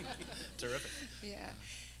 terrific. Yeah.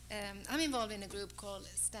 I'm involved in a group called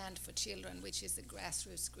Stand for Children, which is a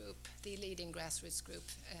grassroots group, the leading grassroots group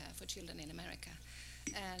for children in America.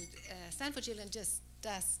 And Stand for Children just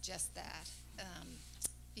does just that.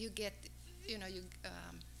 You get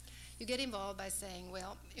involved by saying,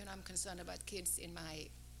 well, I'm concerned about kids in my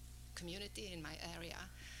community, in my area,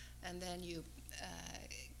 and then you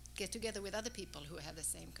get together with other people who have the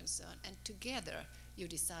same concern, and together you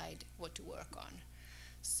decide what to work on.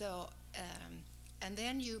 So, and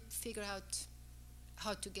then you figure out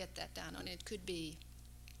how to get that done. And it could be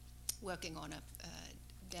working on a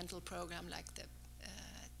dental program like the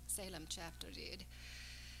Salem chapter did,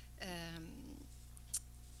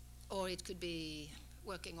 or it could be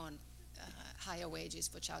working on higher wages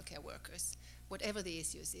for childcare workers, whatever the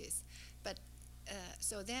issues is. But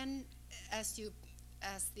so then, as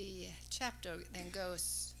the chapter then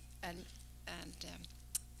goes and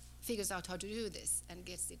figures out how to do this and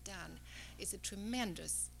gets it done, it's a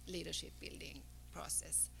tremendous leadership building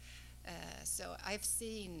process. So I've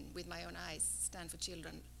seen with my own eyes Stand for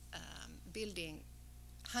Children building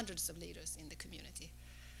hundreds of leaders in the community.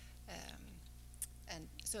 And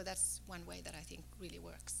so that's one way that I think really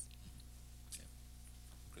works. Okay.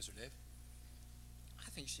 Chris or Dave? I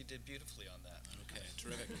think she did beautifully on that. Okay,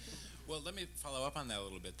 terrific. Well, let me follow up on that a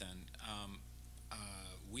little bit then.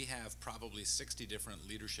 We have probably 60 different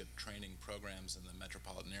leadership training programs in the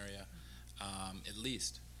metropolitan area, at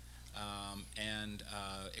least. And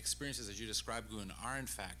experiences, as you described, Gun, are in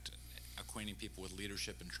fact acquainting people with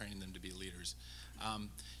leadership and training them to be leaders.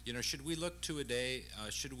 Should we look to a day,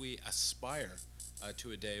 should we aspire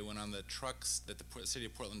to a day when on the trucks that the city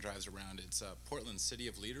of Portland drives around, it's Portland City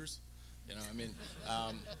of Leaders?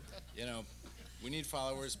 We need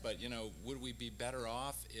followers, but, would we be better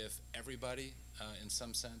off if everybody, in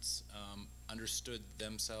some sense, understood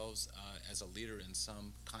themselves as a leader in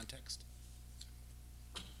some context?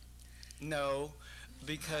 No,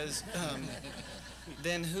 because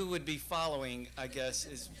then who would be following, I guess,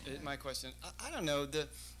 is my question. I don't know.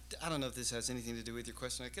 I don't know if this has anything to do with your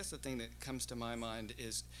question. I guess the thing that comes to my mind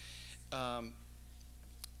is,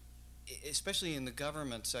 especially in the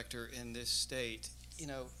government sector in this state,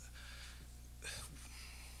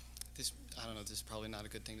 I don't know, this is probably not a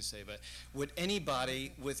good thing to say, but would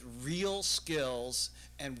anybody with real skills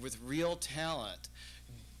and with real talent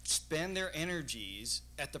spend their energies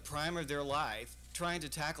at the prime of their life trying to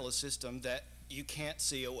tackle a system that you can't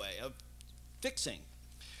see a way of fixing?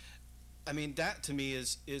 I mean, that to me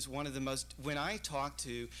is one of the most, when I talk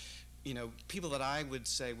to, people that I would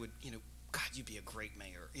say would, God, you'd be a great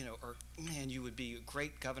mayor, or man, you would be a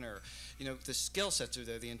great governor. The skill sets are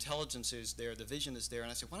there, the intelligence is there, the vision is there, and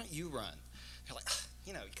I say, why don't you run? They're like,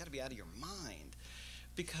 you got to be out of your mind.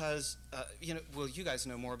 because well, you guys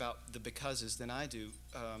know more about the becauses than I do,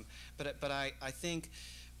 but I think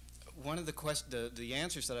one of the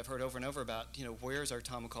answers that I've heard over and over about, where's our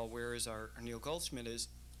Tom McCall, where is our Neil Goldschmidt, is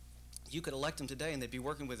you could elect them today and they'd be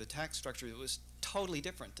working with a tax structure that was totally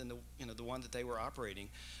different than the one that they were operating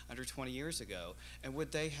under 20 years ago. And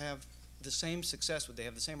would they have the same success? Would they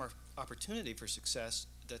have the same opportunity for success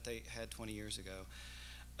that they had 20 years ago?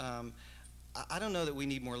 I don't know that we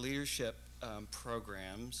need more leadership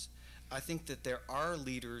programs. I think that there are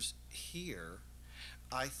leaders here.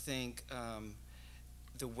 I think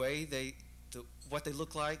the way what they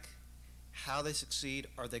look like, how they succeed,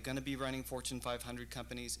 are they going to be running Fortune 500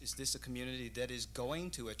 companies? Is this a community that is going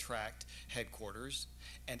to attract headquarters?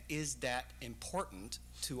 And is that important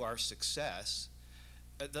to our success?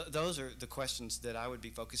 Those are the questions that I would be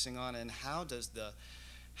focusing on. And how does the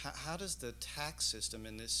tax system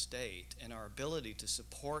in this state and our ability to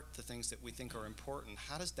support the things that we think are important,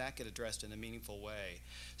 how does that get addressed in a meaningful way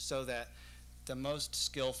so that the most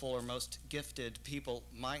skillful or most gifted people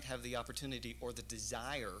might have the opportunity or the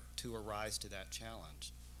desire to arise to that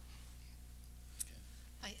challenge?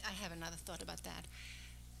 I have another thought about that.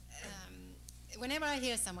 Whenever I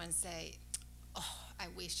hear someone say, "Oh, I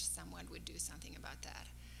wish someone would do something about that,"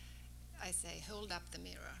 I say, hold up the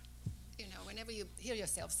mirror. Whenever you hear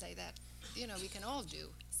yourself say that, we can all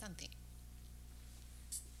do something.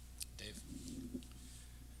 Dave?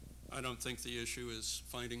 I don't think the issue is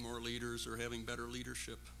finding more leaders or having better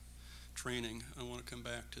leadership training. I want to come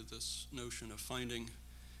back to this notion of finding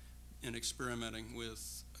and experimenting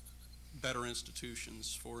with better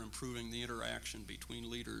institutions for improving the interaction between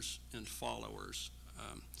leaders and followers.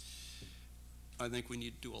 I think we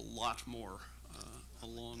need to do a lot more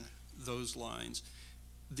along those lines.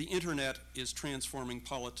 The internet is transforming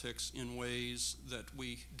politics in ways that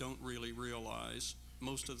we don't really realize.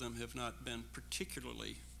 Most of them have not been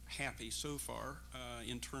particularly happy so far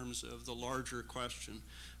in terms of the larger question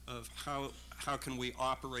of how can we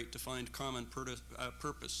operate to find common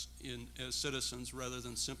purpose as citizens rather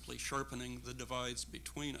than simply sharpening the divides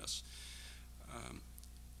between us.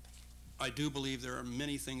 I do believe there are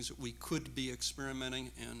many things that we could be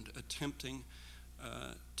experimenting and attempting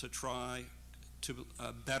to try to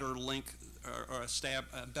better link or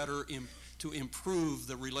to improve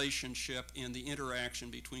the relationship and the interaction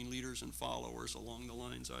between leaders and followers along the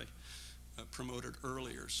lines I promoted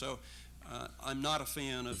earlier. So I'm not a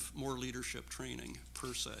fan of more leadership training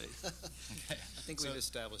per se. I think we've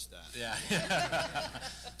established that. Yeah.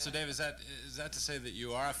 So Dave, is that to say that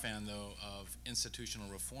you are a fan, though, of institutional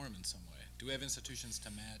reform in some way? Do we have institutions to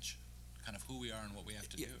match kind of who we are and what we have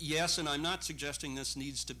to do? Yes, and I'm not suggesting this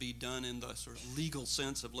needs to be done in the sort of legal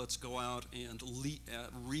sense of let's go out and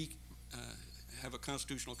have a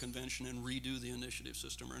constitutional convention and redo the initiative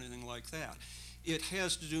system or anything like that. It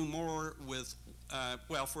has to do more with,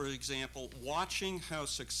 well, for example, watching how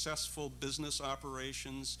successful business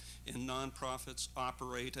operations and nonprofits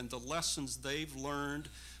operate and the lessons they've learned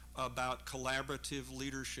about collaborative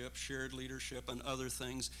leadership, shared leadership, and other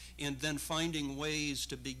things, and then finding ways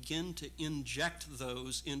to begin to inject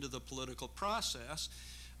those into the political process.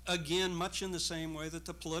 Again, much in the same way that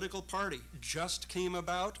the political party just came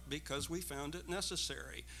about because we found it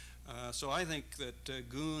necessary. So I think that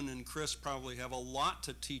Goon and Chris probably have a lot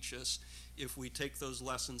to teach us if we take those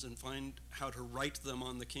lessons and find how to write them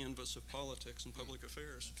on the canvas of politics and public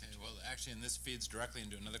affairs. Okay, well, actually, and this feeds directly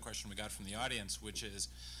into another question we got from the audience, which is,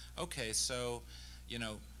 okay, so,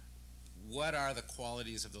 what are the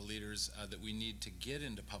qualities of the leaders that we need to get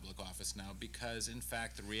into public office now? Because, in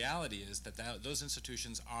fact, the reality is that those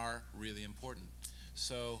institutions are really important.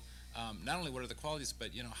 So not only what are the qualities,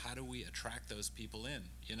 but, how do we attract those people in?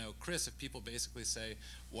 Chris, if people basically say,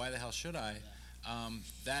 why the hell should I?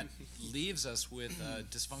 That leaves us with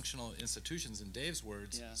dysfunctional institutions, in Dave's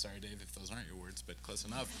words. Yeah. Sorry, Dave, if those aren't your words, but close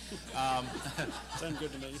enough. Sound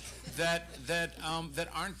good to me. That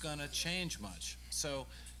aren't going to change much. So,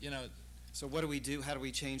 So what do we do? How do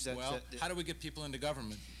we change that? Well, how do we get people into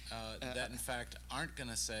government that, in fact, aren't going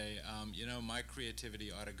to say, my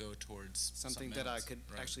creativity ought to go towards something that else. I could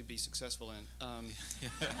actually be successful in?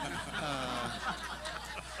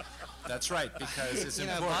 That's right, because it's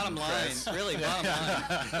important. Bottom line, really, bottom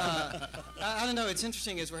line. I don't know. It's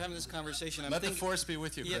interesting as we're having this conversation. Let the force be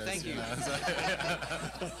with you, Chris. Yeah, thank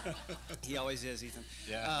you. He always is, Ethan.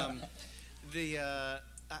 Yeah.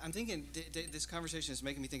 I'm thinking this conversation is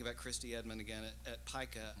making me think about Christy Edmond again at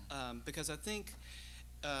PICA, because I think,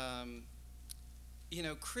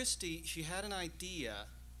 Christy, she had an idea.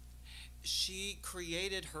 She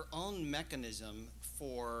created her own mechanism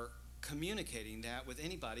for communicating that with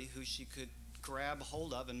anybody who she could grab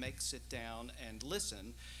hold of and make sit down and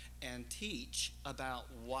listen and teach about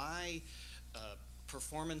why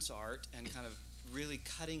performance art and kind of really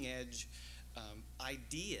cutting edge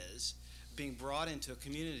ideas being brought into a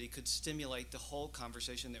community could stimulate the whole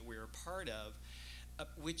conversation that we're a part of,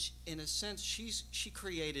 which in a sense she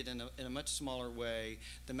created in a much smaller way.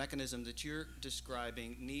 The mechanism that you're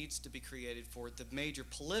describing needs to be created for the major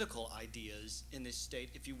political ideas in this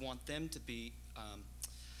state if you want them to be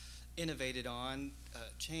innovated on,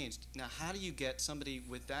 changed. Now, how do you get somebody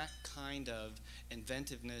with that kind of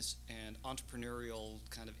inventiveness and entrepreneurial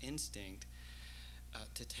kind of instinct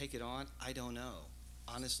to take it on? I don't know.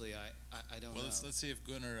 Honestly, I don't know. Well, let's see if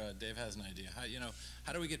Gunnar, Dave has an idea.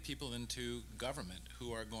 How do we get people into government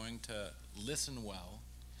who are going to listen well,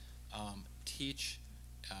 teach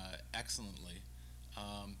excellently?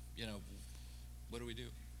 What do we do?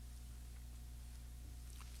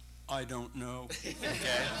 I don't know. Okay,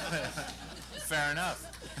 fair enough.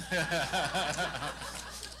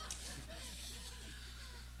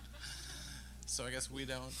 So I guess we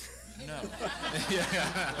don't know.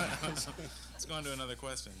 Let's go on to another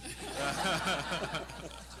question.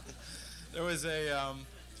 There was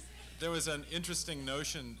an interesting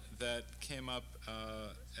notion that came up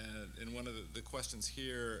in one of the questions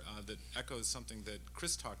here that echoes something that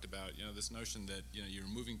Chris talked about. This notion that you're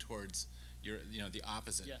moving towards the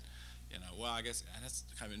opposite. Yeah. Well, I guess that's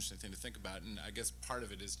kind of an interesting thing to think about, and I guess part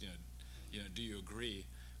of it is do you agree?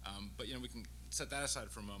 But we can set that aside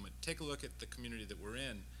for a moment. Take a look at the community that we're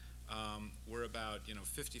in. We're about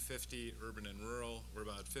 50-50 urban and rural. We're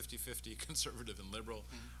about 50-50 conservative and liberal.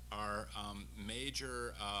 Our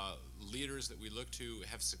major leaders that we look to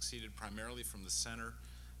have succeeded primarily from the center.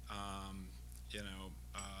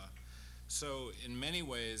 So in many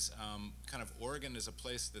ways, kind of Oregon is a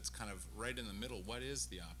place that's kind of right in the middle. What is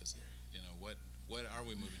the opposite? What are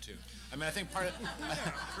we moving to? I mean, I think part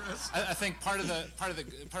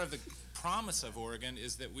of the promise of Oregon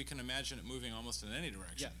is that we can imagine it moving almost in any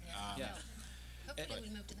direction. Hopefully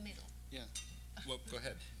we'll move to the middle. Yeah. Well, go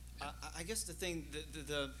ahead. I guess the thing,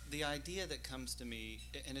 the idea that comes to me,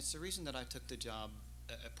 and it's the reason that I took the job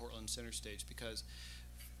at Portland Center Stage, because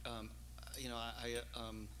I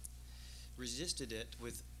resisted it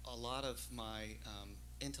with a lot of my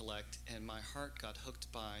intellect, and my heart got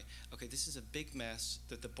hooked by, okay, this is a big mess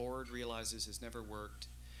that the board realizes has never worked,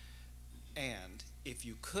 and if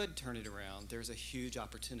you could turn it around, there's a huge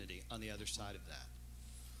opportunity on the other side of that.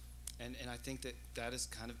 And I think that has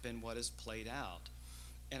kind of been what has played out.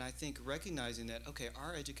 And I think recognizing that, okay,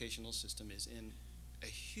 our educational system is in a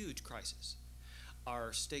huge crisis.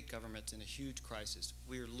 Our state government's in a huge crisis.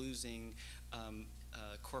 We're losing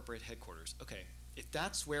corporate headquarters. Okay, if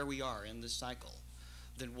that's where we are in this cycle,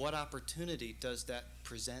 then what opportunity does that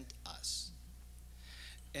present us?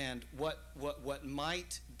 And what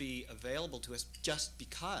might be available to us just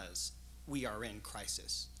because we are in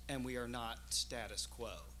crisis and we are not status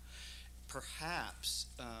quo? Perhaps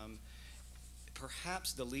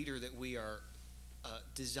the leader that we are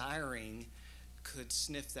desiring could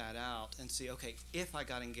sniff that out and see, okay, if I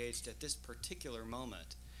got engaged at this particular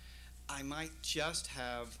moment, I might just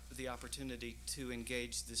have the opportunity to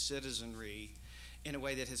engage the citizenry in a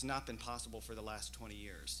way that has not been possible for the last 20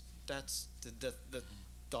 years. That's the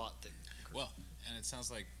thought that... Well, and it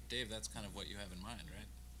sounds like, Dave, that's kind of what you have in mind, right?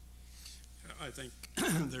 I think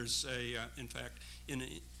there's in fact, an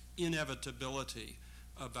inevitability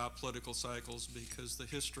about political cycles, because the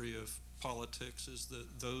history of politics is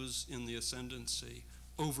that those in the ascendancy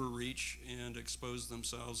overreach and expose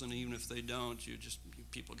themselves, and even if they don't,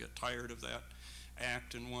 people get tired of that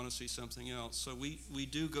act and want to see something else. So we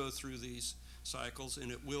do go through these cycles,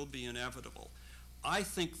 and it will be inevitable. I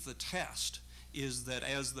think the test is that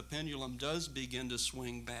as the pendulum does begin to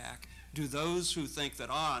swing back, do those who think that,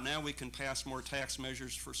 now we can pass more tax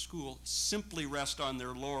measures for school, simply rest on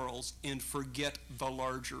their laurels and forget the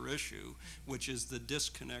larger issue, which is the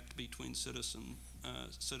disconnect between citizens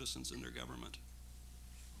and their government?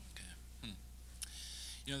 Okay.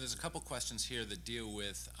 There's a couple questions here that deal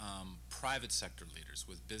with private sector leaders,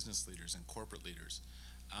 with business leaders and corporate leaders.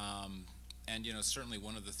 And certainly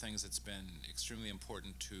one of the things that's been extremely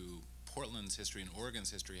important to Portland's history and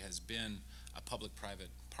Oregon's history has been a public-private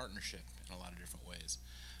partnership in a lot of different ways.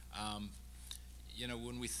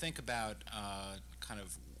 When we think about kind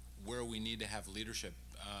of where we need to have leadership,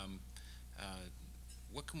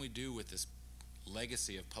 what can we do with this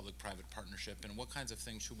legacy of public-private partnership, and what kinds of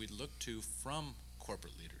things should we look to from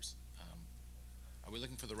corporate leaders? Are we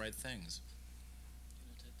looking for the right things?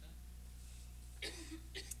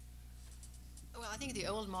 Well, I think the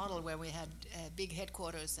old model where we had big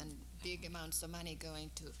headquarters and big amounts of money going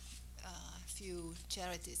to few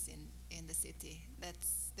charities in the city.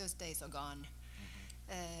 Those days are gone.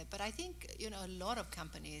 But I think a lot of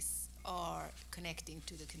companies are connecting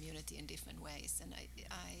to the community in different ways, and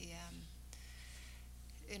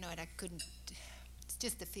I couldn't. It's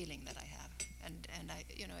just the feeling that I have, and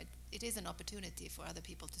it is an opportunity for other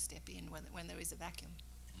people to step in when there is a vacuum.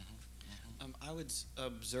 I would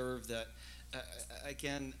observe that,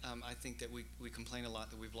 again, I think that we complain a lot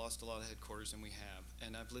that we've lost a lot of headquarters, and we have.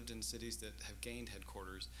 And I've lived in cities that have gained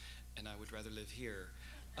headquarters, and I would rather live here.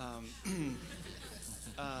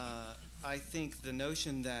 I think the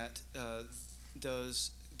notion that the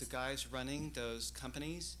guys running those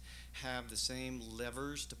companies have the same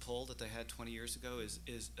levers to pull that they had 20 years ago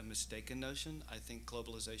is a mistaken notion. I think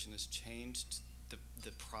globalization has changed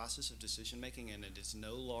the process of decision making, and it is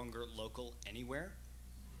no longer local anywhere.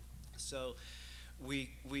 So we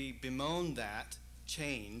bemoan that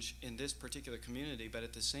change in this particular community, but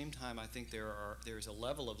at the same time, I think there's a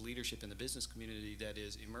level of leadership in the business community that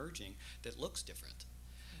is emerging that looks different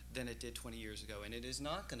than it did 20 years ago, and it is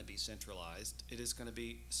not going to be centralized. It is going to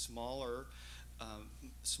be smaller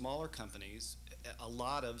companies, a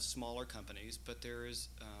lot of smaller companies, but there is,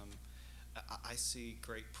 I see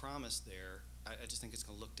great promise there. I just think it's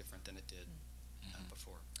going to look different than it did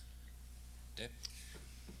before. Dave?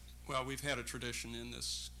 Well, we've had a tradition in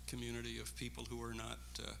this community of people who are not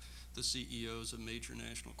the CEOs of major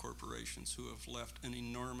national corporations who have left an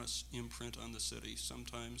enormous imprint on the city,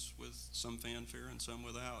 sometimes with some fanfare and some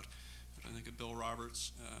without. But I think of Bill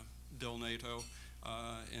Roberts, Bill Nato,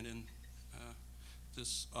 and in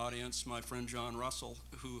this audience, my friend John Russell,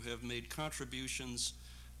 who have made contributions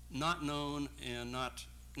not known and not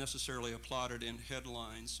necessarily applauded in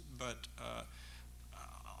headlines, but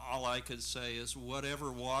all I could say is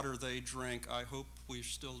whatever water they drink, I hope we're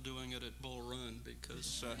still doing it at Bull Run,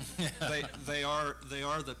 because they are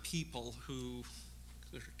the people who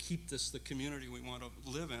keep this the community we want to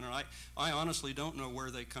live in. And I honestly don't know where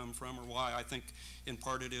they come from or why. I think in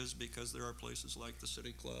part it is because there are places like the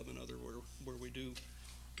City Club and other where we do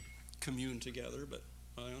commune together, but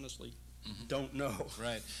I honestly don't know.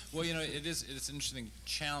 Right. Well, it's an interesting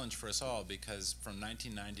challenge for us all, because from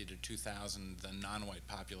 1990 to 2000, the non-white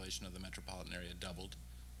population of the metropolitan area doubled.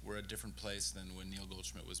 We're a different place than when Neil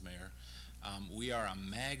Goldschmidt was mayor. We are a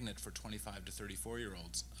magnet for 25 to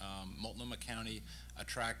 34-year-olds. Multnomah County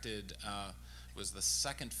was the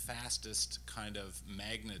second fastest kind of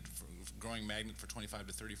growing magnet for 25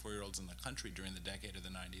 to 34-year-olds in the country during the decade of the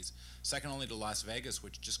 90s. Second only to Las Vegas,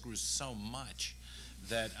 which just grew so much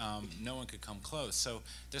that no one could come close. So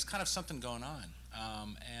there's kind of something going on.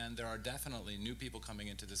 And there are definitely new people coming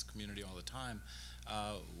into this community all the time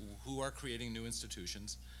who are creating new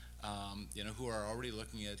institutions, who are already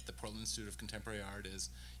looking at the Portland Institute of Contemporary Art as,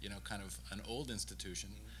 kind of an old institution.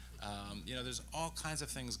 There's all kinds of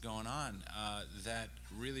things going on that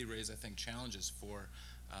really raise, I think, challenges for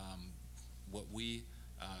what we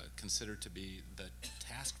consider to be the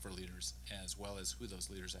task for leaders, as well as who those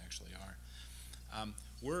leaders actually are.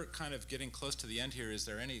 We're kind of getting close to the end here. Is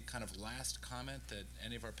there any kind of last comment that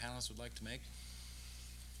any of our panelists would like to make?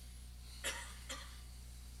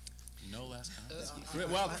 No last comments?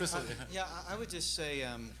 Well, Chris. Yeah, I would just say,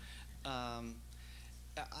 I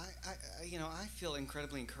feel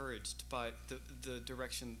incredibly encouraged by the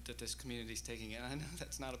direction that this community is taking, and I know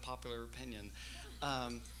that's not a popular opinion.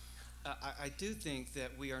 I do think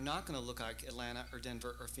that we are not going to look like Atlanta or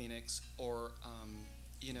Denver or Phoenix or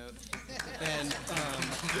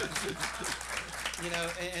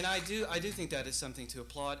and I do think that is something to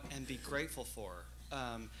applaud and be grateful for,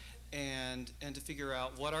 and to figure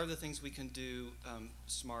out what are the things we can do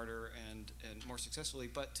smarter and more successfully,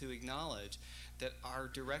 but to acknowledge that our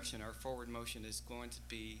direction, our forward motion, is going to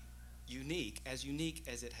be unique as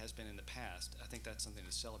it has been in the past. I think that's something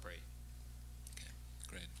to celebrate. Okay,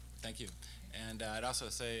 great, thank you. And I'd also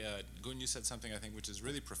say, Gun, you said something I think which is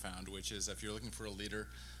really profound, which is if you're looking for a leader,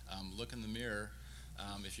 look in the mirror.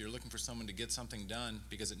 If you're looking for someone to get something done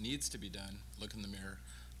because it needs to be done, look in the mirror.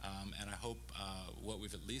 And I hope what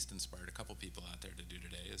we've at least inspired a couple people out there to do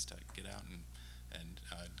today is to get out and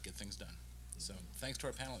get things done. So thanks to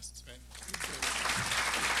our panelists. Right.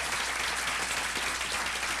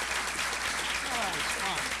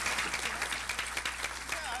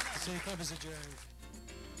 City Club is adjourned.